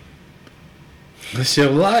 That's your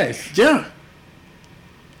life. Yeah.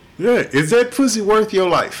 Yeah. Is that pussy worth your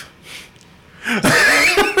life?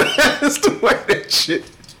 That's the way that shit.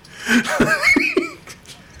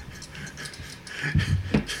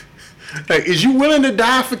 Like, is you willing to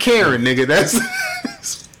die for Karen, nigga? That's.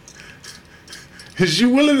 Is you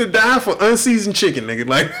willing to die for unseasoned chicken, nigga?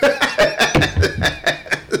 Like.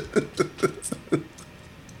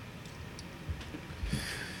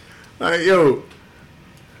 Like, yo.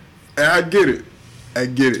 I get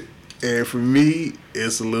it. And for me,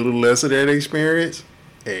 it's a little less of that experience.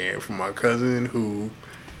 And for my cousin who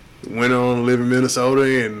went on to live in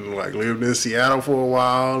Minnesota and like lived in Seattle for a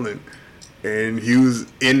while, and he was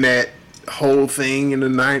in that whole thing in the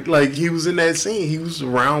night, like he was in that scene. He was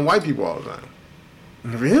around white people all the time.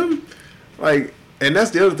 And for him, like, and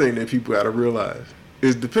that's the other thing that people gotta realize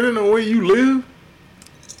is depending on where you live.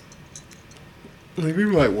 Like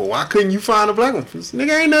people like, well, why couldn't you find a black one?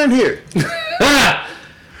 Nigga, ain't nothing here.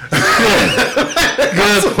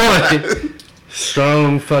 Good point.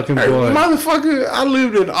 Strong fucking boy. Hey, motherfucker, I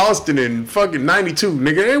lived in Austin in fucking 92,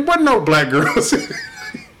 nigga. There wasn't no black girls.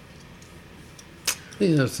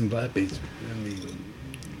 You know, some black people. I mean,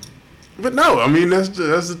 but no, I mean, that's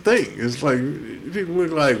the thing. It's like, people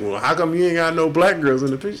look like, well, how come you ain't got no black girls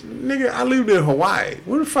in the picture? Nigga, I lived in Hawaii.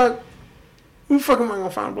 Who the fuck am I gonna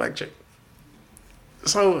find a black chick?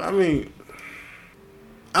 So, I mean,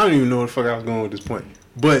 I don't even know where the fuck I was going with this point.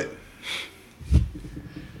 But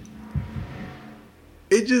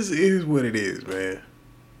it just is what it is, man.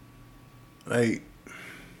 Like,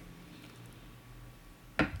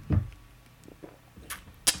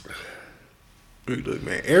 look,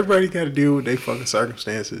 man, everybody got to deal with their fucking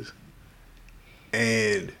circumstances.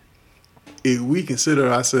 And if we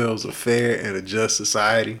consider ourselves a fair and a just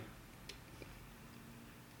society,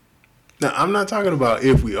 now I'm not talking about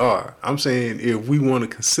if we are. I'm saying if we want to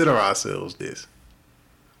consider ourselves this.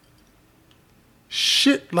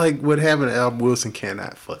 Shit like what happened to Albert Wilson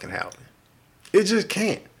cannot fucking happen. It just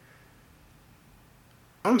can't.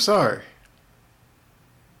 I'm sorry.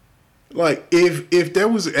 Like, if there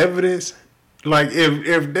was evidence, like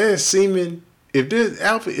if there's semen, if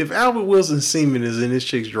Albert Wilson's semen is in this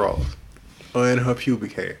chick's drawers or in her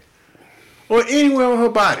pubic hair or anywhere on her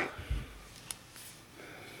body,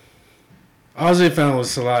 all they found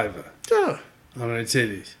was saliva. Yeah. On her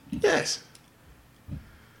titties. Yes.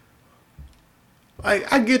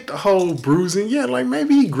 Like, I get the whole bruising. Yeah, like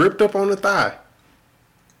maybe he gripped up on the thigh.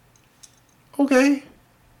 Okay.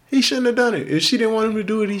 He shouldn't have done it. If she didn't want him to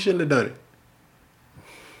do it, he shouldn't have done it.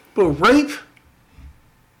 But rape?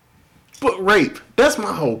 That's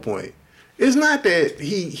my whole point. It's not that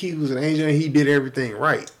he was an angel and he did everything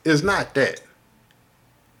right. It's not that.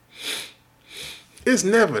 It's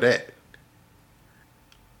never that.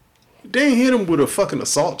 They didn't hit him with a fucking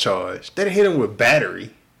assault charge. They didn't hit him with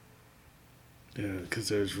battery. Yeah, because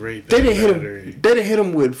there's rape. They didn't hit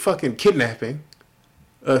him with fucking kidnapping.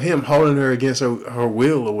 Of him holding her against her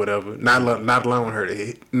will or whatever, not allowing her to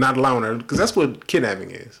hit, not allowing her, because that's what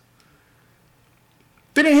kidnapping is.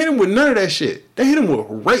 They didn't hit him with none of that shit. They hit him with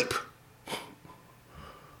rape.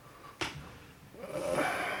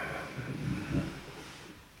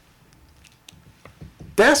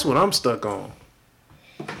 That's what I'm stuck on.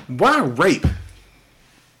 Why rape?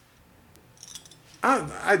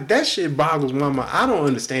 That shit boggles my mind. I don't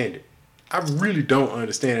understand it. I really don't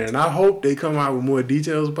understand it, and I hope they come out with more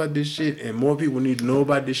details about this shit, and more people need to know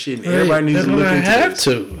about this shit, and everybody needs to look into this.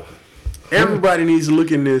 Everybody needs to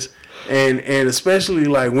look in this, and especially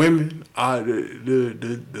like women,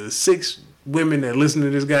 the 6 women that listen to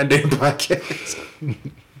this goddamn podcast.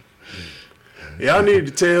 Y'all need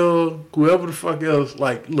to tell whoever the fuck else,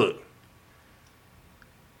 like, look,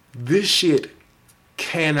 this shit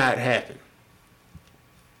cannot happen.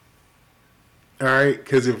 All right,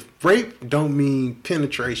 because if rape don't mean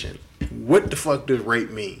penetration, what the fuck does rape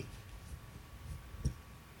mean?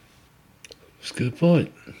 That's a good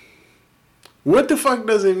point. What the fuck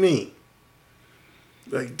does it mean?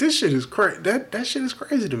 Like, this shit is crazy. That shit is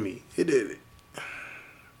crazy to me. It.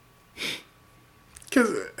 Because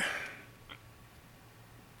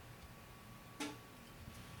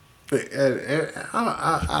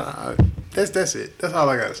that's it. That's all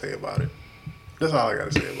I gotta say about it. That's all I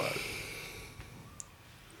gotta say about it.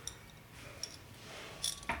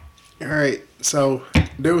 All right, so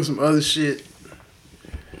there was some other shit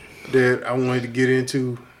that I wanted to get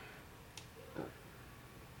into,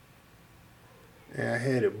 and I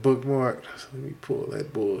had it bookmarked. So let me pull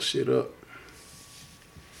that bullshit up.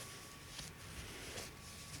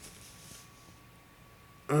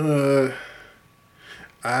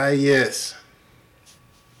 Yes.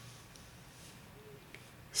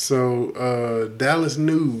 So, Dallas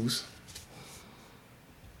News.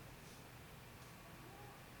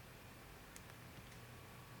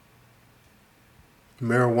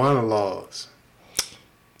 Marijuana laws.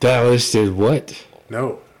 Dallas did what?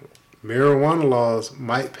 No. Marijuana laws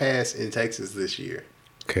might pass in Texas this year.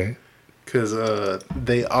 Okay. Because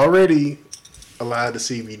they already allowed the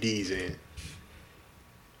CBDs in.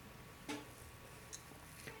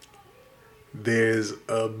 There's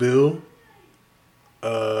a bill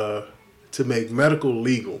to make medical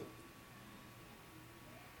legal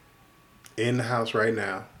in the House right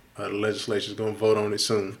now. The legislature's going to vote on it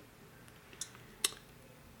soon.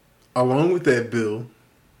 Along with that bill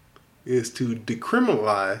is to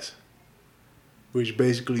decriminalize, which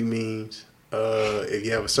basically means if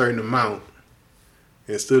you have a certain amount,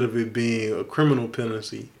 instead of it being a criminal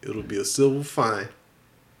penalty, it'll be a civil fine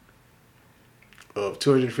of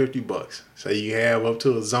 $250. So you have up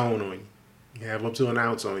to a zone on you. You have up to an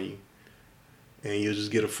ounce on you. And you'll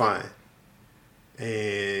just get a fine.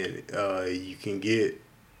 And you can get,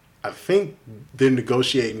 I think they're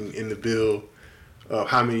negotiating in the bill of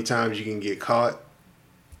how many times you can get caught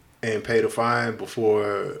and pay the fine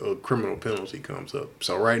before a criminal penalty comes up.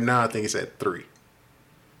 So right now I think it's at 3.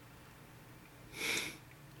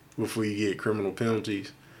 Before you get criminal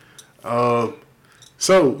penalties.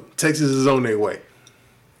 So Texas is on their way.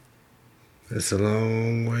 It's a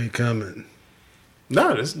long way coming.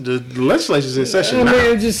 No, the legislature's in session now. I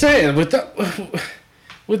mean, I'm just saying, with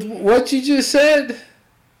what you just said,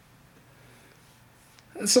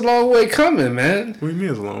 it's a long way coming, man. What do you mean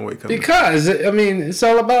it's a long way coming? Because, I mean, it's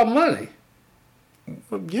all about money.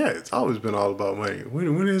 Well, yeah, it's always been all about money.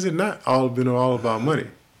 When is it not been all about money?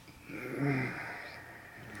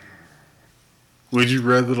 Would you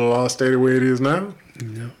rather the law stay the way it is now?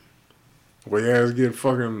 No. Where you guys get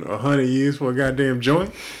fucking 100 years for a goddamn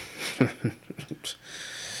joint?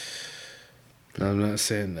 I'm not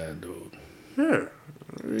saying that, dude. Yeah.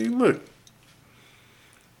 I mean, look,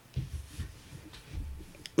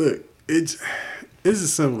 it's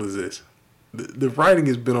as simple as this. The writing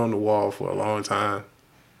has been on the wall for a long time,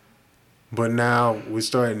 but now we're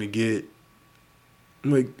starting to get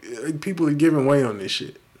like people are giving way on this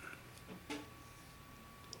shit.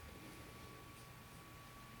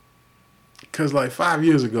 Cause like 5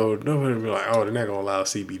 years ago, nobody would be like, "Oh, they're not gonna allow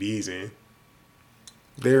CBDs in."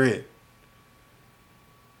 They're in.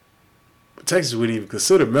 But Texas wouldn't even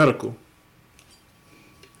consider medical.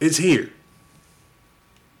 It's here.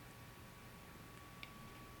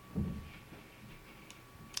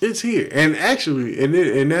 It's here, and actually,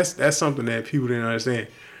 and that's something that people didn't understand.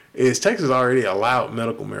 Is Texas already allowed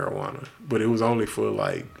medical marijuana, but it was only for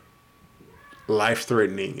like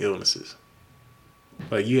life-threatening illnesses.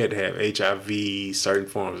 Like you had to have HIV, certain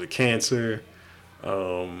forms of cancer,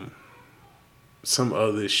 some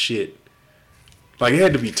other shit. Like it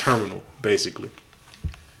had to be terminal, basically.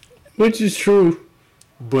 Which is true.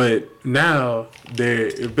 But now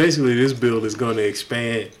basically this bill is going to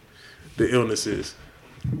expand the illnesses.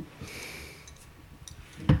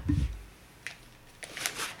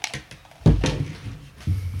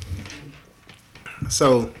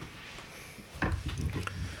 So,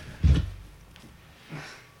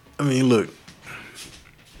 I mean, look,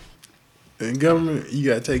 in government, you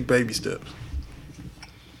gotta take baby steps.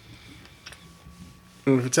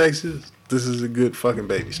 And for Texas, this is a good fucking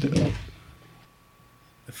baby step.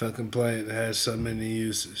 The fucking plant has so many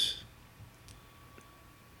uses.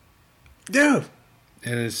 Yeah.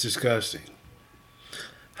 And it's disgusting.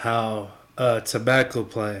 How a tobacco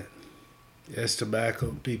plant, yes,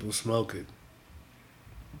 tobacco, people smoke it.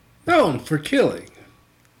 Known for killing.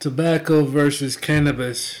 Tobacco versus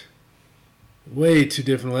cannabis, way two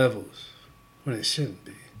different levels. When it shouldn't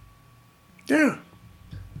be. Yeah.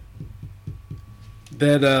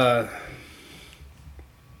 That,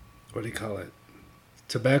 what do you call it?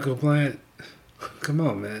 Tobacco plant? Come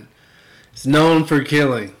on, man. It's known for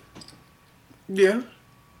killing. Yeah.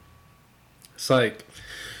 It's like,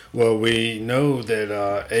 well, we know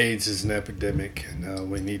that AIDS is an epidemic,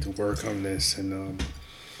 and we need to work on this. And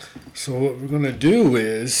so what we're going to do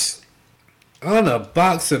is, on a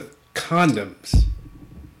box of condoms,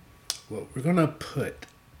 what we're going to put,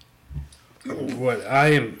 what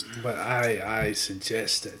I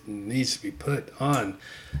suggest that needs to be put on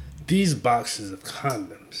these boxes of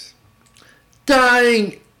condoms.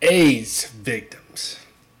 Dying AIDS victims.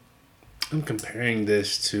 I'm comparing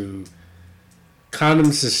this to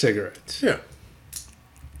condoms to cigarettes. Yeah.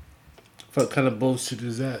 What kind of bullshit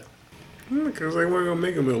is that? Because they weren't going to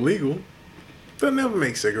make them illegal. They'll never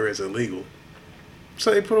make cigarettes illegal.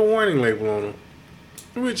 So they put a warning label on them.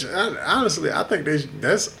 Which, honestly, I think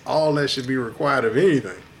that's all that should be required of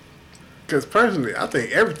anything. Because personally, I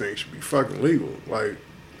think everything should be fucking legal. Like,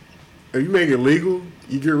 if you make it legal,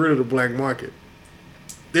 you get rid of the black market.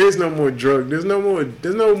 There's no more drug. There's no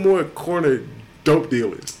more corner dope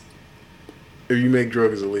dealers. If you make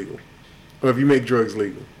drugs illegal, or if you make drugs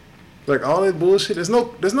legal, like all that bullshit. There's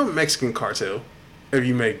no Mexican cartel. If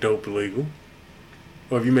you make dope illegal,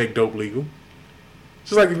 or if you make dope legal,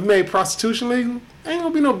 just like if you made prostitution legal, ain't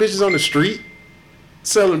gonna be no bitches on the street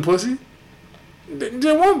selling pussy.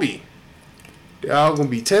 There won't be. They're all gonna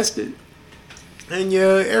be tested. And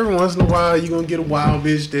yeah, every once in a while you're gonna get a wild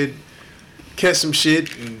bitch that catch some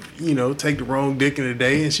shit and, take the wrong dick in a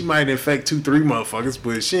day, and she might infect 2-3 motherfuckers,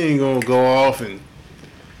 but she ain't gonna go off and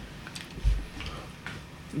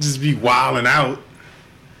just be wilding out.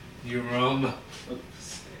 You're wrong.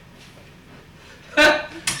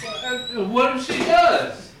 What if she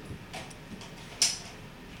does?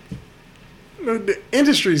 The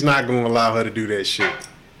industry's not gonna allow her to do that shit.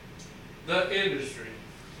 The industry.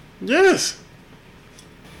 Yes.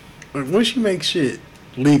 But once you make shit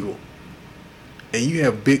legal, and you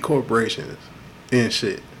have big corporations and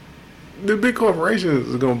shit, the big corporations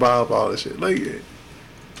is gonna buy up all this shit. Like,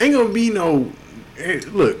 ain't gonna be no.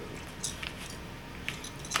 Look,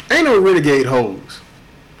 ain't no renegade hoes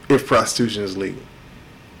if prostitution is legal.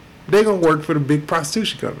 They gonna work for the big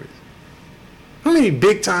prostitution companies. How many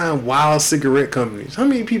big time wild cigarette companies? How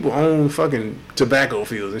many people own fucking tobacco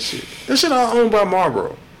fields and shit? That shit all owned by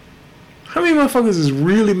Marlboro. How many motherfuckers is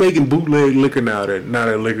really making bootleg liquor now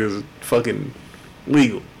that liquor's fucking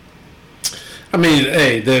legal? I mean,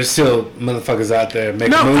 hey, there's still motherfuckers out there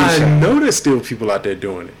making moonshine. I know there's still people out there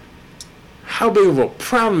doing it. How big of a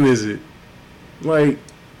problem is it? Like,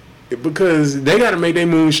 because they got to make their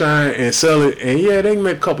moonshine and sell it, and yeah, they can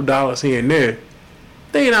make a couple dollars here and there.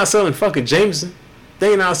 They ain't out selling fucking Jameson.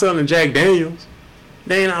 They ain't out selling Jack Daniels.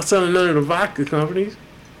 They ain't out selling none of the vodka companies.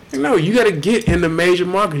 No, you got to get in the major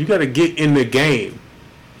market. You got to get in the game.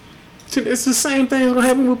 It's the same thing that's going to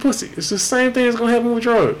happen with pussy. It's the same thing that's going to happen with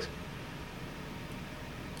drugs.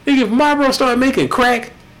 If Marlboro started making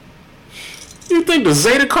crack, you think the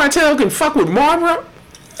Zeta cartel can fuck with Marlboro?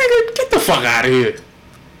 Nigga, get the fuck out of here.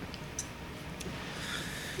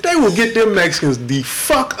 They will get them Mexicans the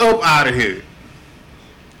fuck up out of here.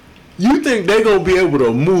 You think they gonna be able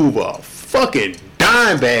to move a fucking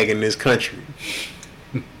dime bag in this country?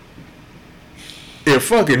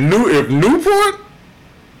 If Newport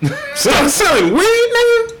selling weed,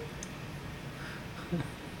 nigga?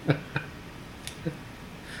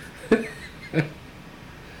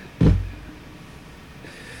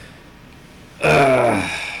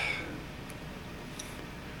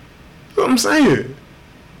 What I'm saying.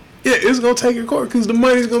 Yeah, it's gonna take a court because the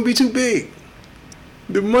money's gonna be too big.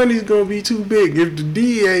 The money's gonna be too big. If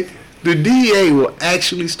the DEA will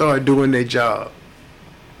actually start doing their job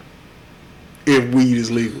if weed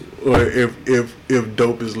is legal or if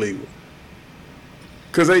dope is legal.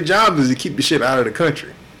 Because their job is to keep the shit out of the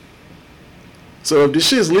country. So if the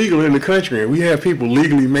shit's legal in the country and we have people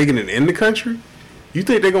legally making it in the country, you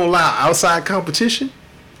think they're gonna allow outside competition?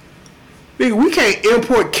 Nigga, we can't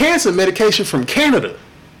import cancer medication from Canada.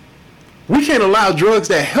 We can't allow drugs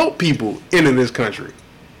that help people into this country.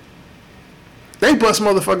 They bust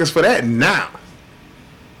motherfuckers for that now.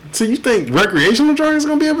 So you think recreational drugs is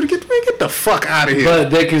gonna be able to get the fuck out of here? But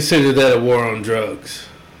they consider that a war on drugs.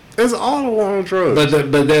 It's all the war on drugs.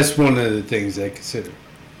 But that's one of the things they consider.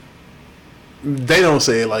 They don't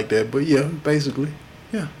say it like that, but yeah, basically,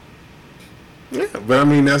 yeah. Yeah, but I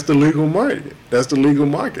mean, that's the legal market. That's the legal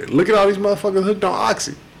market. Look at all these motherfuckers hooked on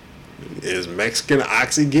Oxy. Is Mexican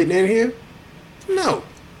Oxy getting in here? No.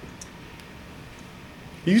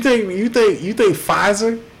 You think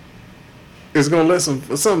Pfizer is gonna let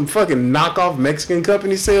some fucking knockoff Mexican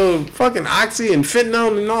company sell fucking Oxy and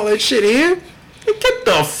fentanyl and all that shit here? Get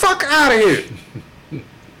the fuck out of here!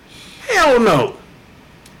 Hell no!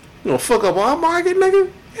 You gonna fuck up our market, nigga?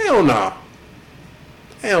 Hell no!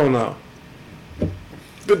 Hell no!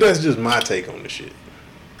 But that's just my take on the shit.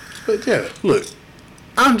 But yeah, look,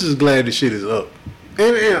 I'm just glad the shit is up.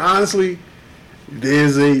 And honestly,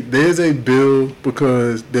 there's a bill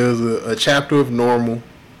because there's a chapter of NORML,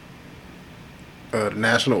 the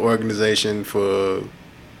National Organization for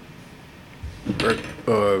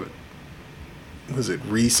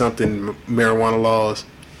something marijuana laws.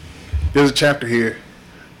 There's a chapter here,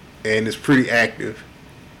 and it's pretty active.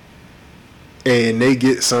 And they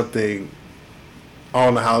get something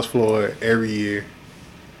on the House floor every year.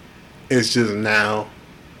 It's just now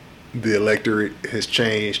the electorate has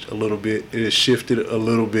changed a little bit. It has shifted a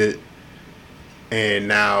little bit, and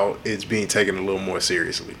now it's being taken a little more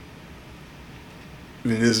seriously.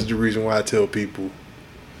 And this is the reason why I tell people,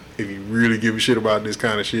 if you really give a shit about this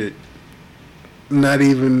kind of shit, not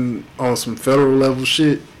even on some federal level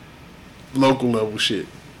shit, local level shit,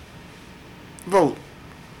 vote.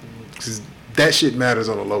 Because that shit matters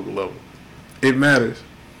on a local level. It matters.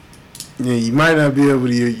 Yeah, you might not be able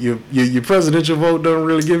to, your presidential vote don't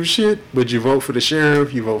really give a shit, but you vote for the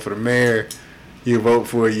sheriff, you vote for the mayor, you vote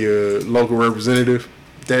for your local representative.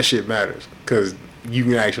 That shit matters because you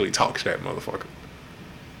can actually talk to that motherfucker.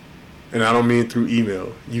 And I don't mean through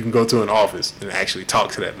email. You can go to an office and actually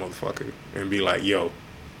talk to that motherfucker and be like, yo,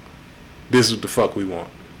 this is what the fuck we want.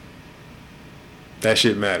 That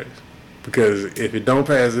shit matters. Because if it don't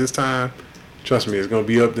pass this time, trust me, it's going to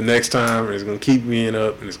be up the next time, and it's going to keep being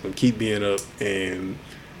up, and it's going to keep being up. And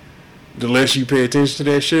the less you pay attention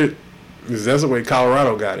to that shit, because that's the way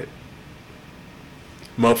Colorado got it.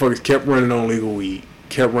 Motherfuckers kept running on legal weed,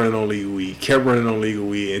 kept running on legal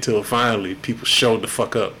weed until finally people showed the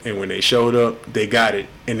fuck up. And when they showed up, they got it,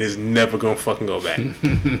 and it's never going to fucking go back.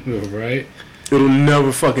 Right? It'll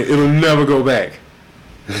never go back.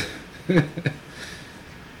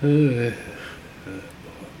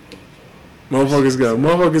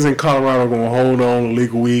 Motherfuckers in Colorado gonna hold on to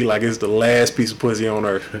legal weed like it's the last piece of pussy on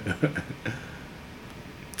earth.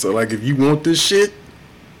 So like, if you want this shit,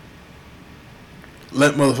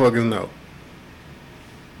 let motherfuckers know.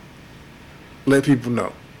 Let people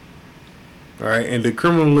know. Alright, and the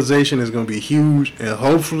criminalization is gonna be huge, and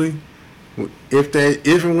hopefully, if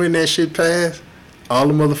and when that shit pass, all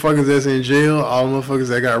the motherfuckers that's in jail, all the motherfuckers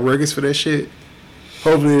that got records for that shit,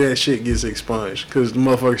 hopefully that shit gets expunged, because the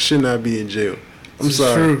motherfuckers should not be in jail. I'm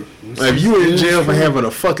sorry. True. Like, if you were in jail for having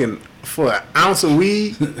for an ounce of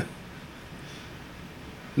weed,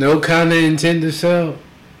 no kind of intent to sell.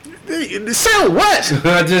 Sell what?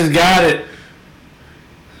 I just got it.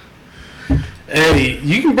 Hey,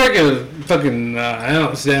 you can break a fucking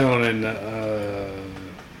ounce down and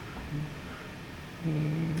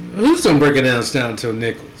who's gonna break an ounce down to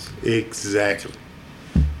nickels? Exactly.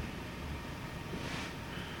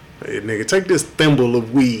 Hey, nigga, take this thimble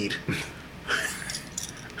of weed.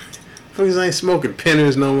 Fuckers ain't smoking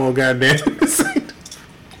penners no more, goddamn.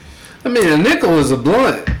 I mean, a nickel was a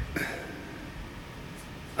blunt.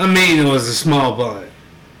 I mean, it was a small blunt.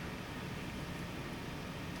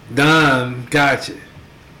 Dime, gotcha.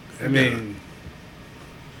 I mean,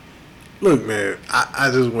 look, man,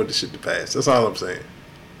 I just want this shit to pass. That's all I'm saying.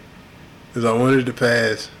 Is I wanted it to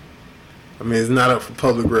pass. I mean, it's not up for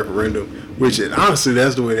public referendum, which honestly,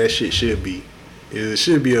 that's the way that shit should be. It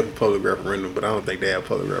should be up for public referendum, but I don't think they have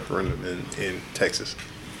public referendum in Texas.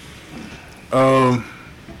 But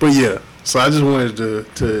yeah, so I just wanted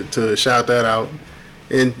to shout that out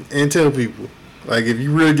and tell people, like, if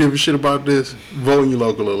you really give a shit about this, vote in your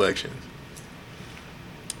local elections.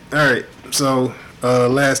 All right, so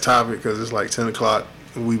last topic, because it's like 10 o'clock.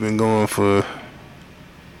 We've been going for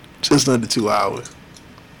just under 2 hours.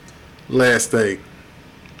 Last thing.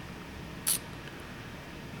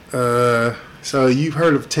 So you've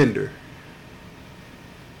heard of Tinder,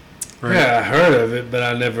 right? yeah, I heard of it, but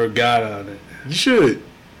I never got on it. You should.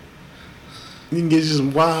 You can get you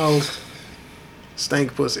some wild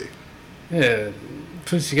stank pussy. Yeah,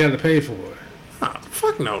 pussy you gotta pay for. Oh,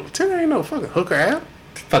 fuck no. Tinder ain't no fucking hooker app.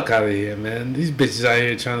 Fuck out of here, man. These bitches out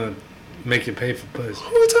here trying to make you pay for pussy.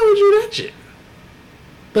 Who told you that shit?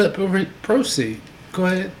 But proceed. Go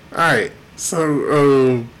ahead. All right.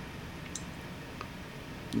 So,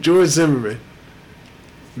 George Zimmerman,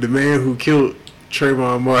 the man who killed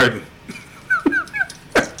Trayvon Martin.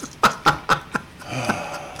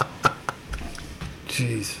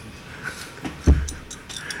 Jesus.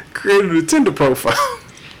 Created a Tinder profile.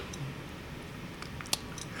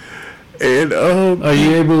 And are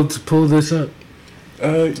you able to pull this up?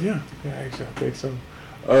 Yeah, actually, I think so.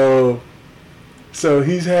 So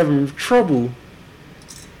he's having trouble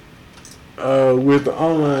with the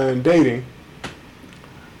online dating.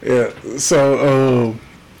 Yeah. So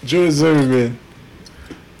George Zimmerman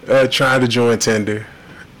tried to join Tinder,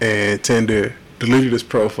 and Tinder deleted his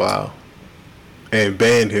profile and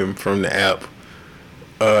banned him from the app,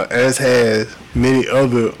 as has many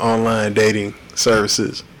other online dating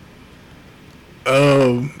services.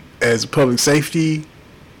 As a public safety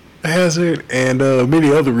hazard and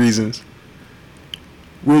many other reasons,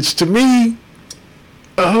 which to me,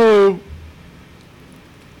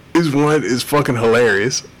 is fucking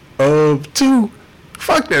hilarious. Two,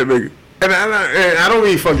 fuck that nigga, and I don't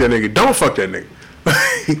mean fuck that nigga. Don't fuck that nigga.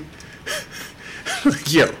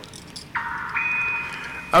 Yo,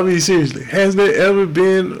 I mean seriously, has there ever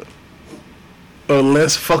been a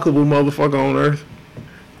less fuckable motherfucker on earth?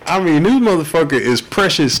 I mean, this motherfucker is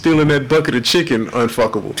Precious stealing that bucket of chicken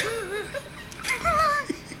unfuckable.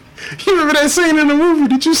 You remember that scene in the movie?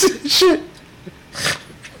 Did you see that shit?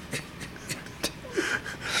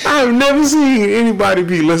 I've never seen anybody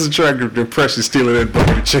be less attractive than Precious stealing that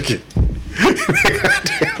bucket of chicken. In that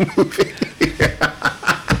goddamn movie.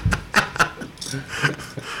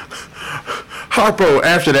 Harpo,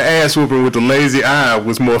 after the ass whooping with the lazy eye,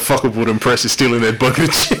 was more fuckable than Precious stealing that bucket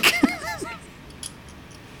of chicken.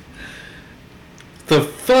 The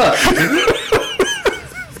fuck?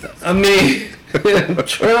 I mean, I'm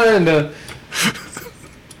trying to.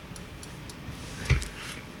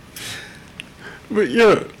 But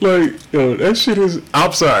yeah, like, yo, that shit is.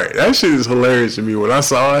 I'm sorry, that shit is hilarious to me. When I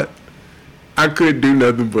saw it, I couldn't do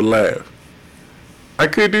nothing but laugh.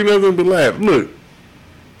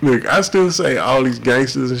 Look, I still say all these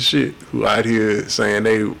gangsters and shit who out here saying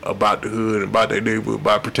they about the hood and about their neighborhood,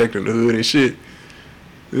 about protecting the hood and shit.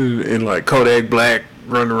 And like Kodak Black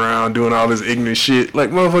running around doing all this ignorant shit.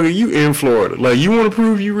 Like, motherfucker, you in Florida. Like, you want to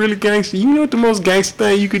prove you really gangster? You know what the most gangster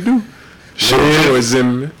thing you could do? Shoot George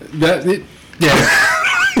Zimmerman. Yeah.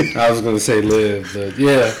 I was going to say live, but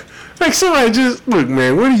yeah. Like, somebody just, look,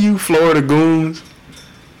 man, what are you, Florida goons?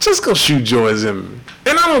 Just go shoot George Zimmerman.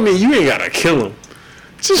 And I don't mean you ain't got to kill him.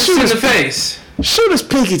 Just shoot in his the face. Shoot his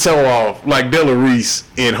pinky toe off like Della Reese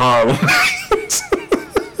in Harlem.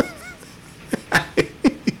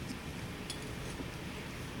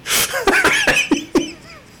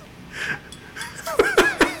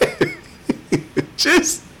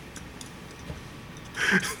 Just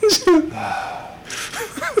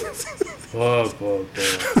Whoa.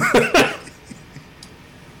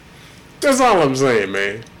 That's all I'm saying,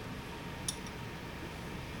 man.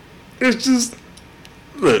 It's just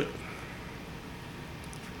look.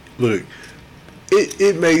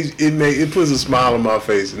 It puts a smile on my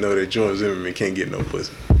face to know that George Zimmerman can't get no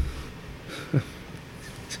pussy.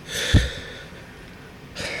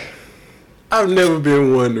 I've never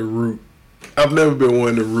been one to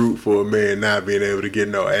root for a man not being able to get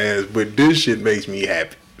no ass, but this shit makes me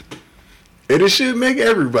happy. And it should make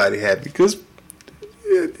everybody happy, because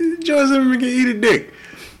George Zimmerman can eat a dick.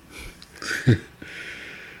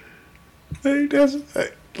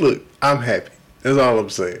 Look, I'm happy. That's all I'm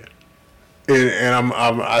saying. And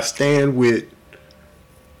I stand with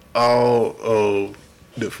all of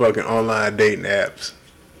the fucking online dating apps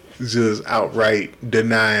just outright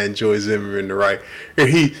denying George Zimmerman the right.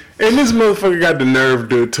 And this motherfucker got the nerve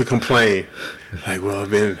to complain. Like, well, I've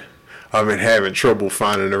been having trouble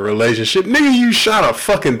finding a relationship. Nigga, you shot a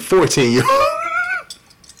fucking 14-year-old.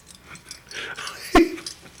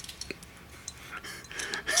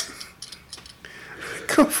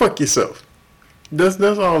 Go fuck yourself. That's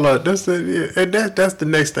all. That's the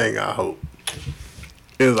next thing I hope.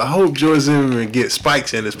 I hope George Zimmerman gets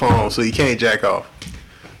spikes in his palm so he can't jack off.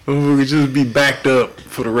 We could just be backed up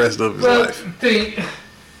for the rest of his life.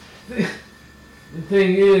 The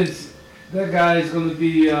thing is, that guy is going to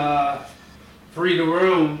be free to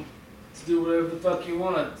roam to do whatever the fuck he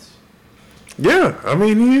wants. Yeah, I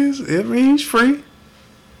mean he is. I mean he's free.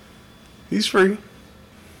 He's free.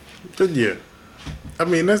 But yeah, I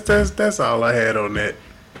mean that's all I had on that.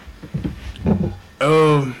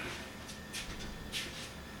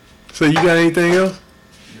 So you got anything else?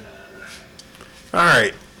 All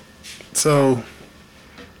right. So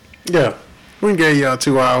yeah, we gave y'all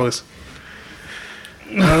 2 hours.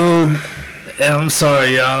 And Yeah, I'm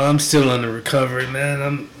sorry, y'all. I'm still under recovery, man.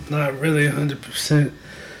 I'm not really 100%.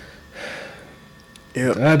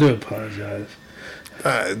 Yep. I do apologize.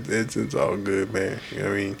 It's all good, man. You know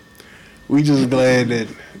what I mean? We just glad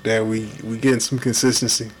that we getting some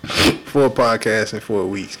consistency. 4 podcasts in 4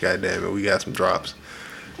 weeks. God damn it, we got some drops.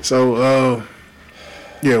 So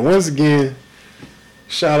yeah, once again,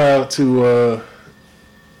 shout out to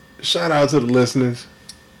the listeners.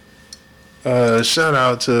 Shout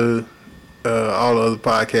out to all the other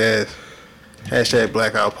podcasts. #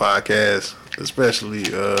 Blackout Podcast, especially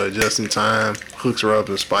Just in Time, Hooks, Rubs,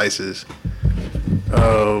 and Spices.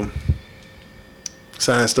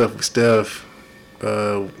 Sign Stuff with Steph.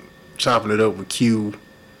 Chopping It Up with Q.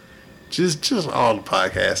 Just all the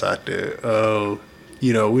podcasts out there.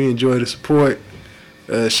 You know, we enjoy the support.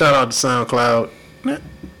 Shout out to SoundCloud.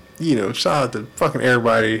 You know, shout out to fucking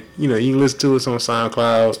everybody. You know, you can listen to us on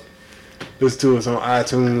SoundCloud, listen to us on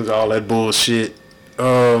iTunes, all that bullshit.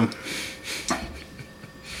 I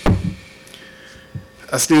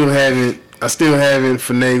still haven't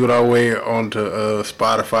finagled our way onto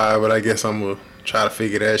Spotify, but I guess I'm gonna try to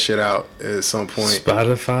figure that shit out at some point.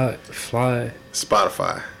 Spotify.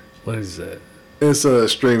 What is that? It's a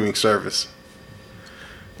streaming service.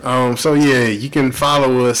 So yeah, you can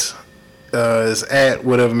follow us. It's at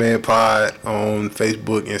Whatever Man Pod on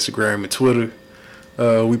Facebook, Instagram, and Twitter.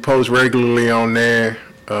 We post regularly on there.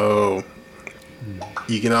 You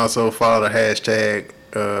can also follow the hashtag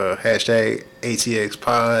ATX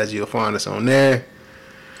Pods. You'll find us on there.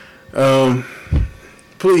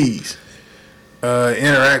 Please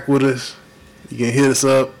interact with us. You can hit us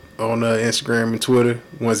up on Instagram and Twitter.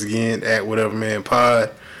 Once again, at Whatever Man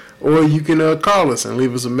Pod. Or you can call us and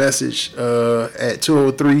leave us a message at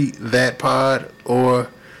 203-THAT-POD or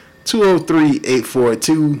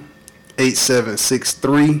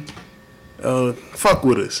 203-842-8763. Fuck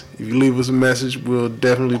with us. If you leave us a message, we'll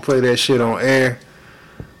definitely play that shit on air.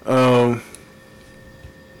 Go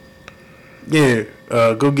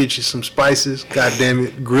get you some spices. God damn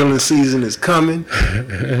it, grilling season is coming.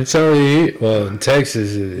 It's already, well, in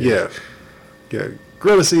Texas. Yeah.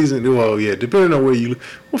 Grilling season, well, yeah, depending on where you live.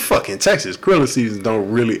 Well, fuck, in Texas, grilling season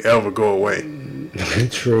don't really ever go away.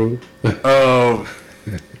 True. But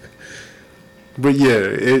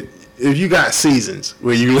yeah, if you got seasons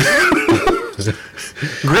where you live,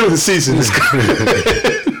 grilling season is coming.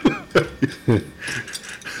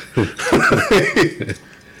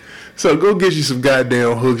 So go get you some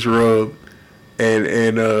goddamn Hooks Rub and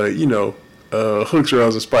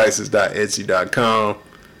hooksrubsandspices.etsy.com.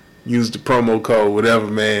 Use the promo code whatever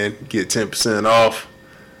man, get 10% off.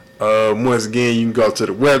 Once again, you can go to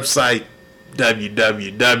the website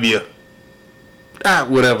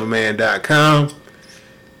www.whateverman.com.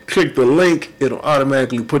 Click the link, it'll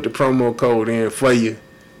automatically put the promo code in for you.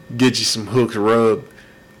 Get you some Hooks Rub.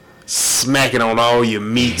 Smack it on all your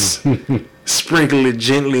meats. Sprinkle it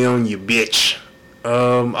gently on your bitch.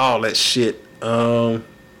 All that shit.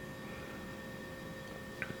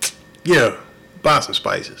 Yeah, buy some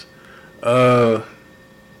spices.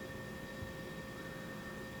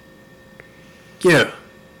 Yeah,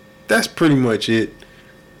 that's pretty much it.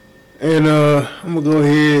 And I'm gonna go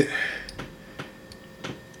ahead,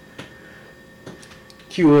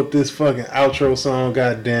 cue up this fucking outro song.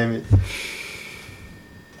 God damn it.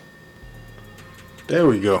 There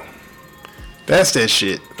we go. That's that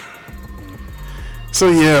shit.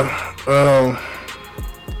 So yeah,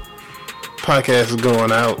 podcast is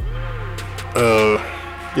going out.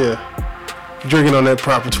 Yeah, drinking on that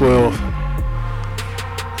proper 12,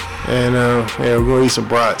 and yeah, we're gonna eat some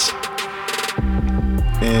brats.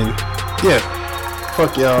 And yeah,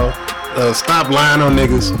 fuck y'all. Stop lying on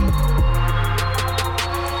niggas.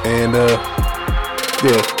 And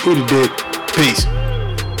yeah, eat a dick. Peace.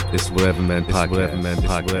 It's Whatever Man Podcast.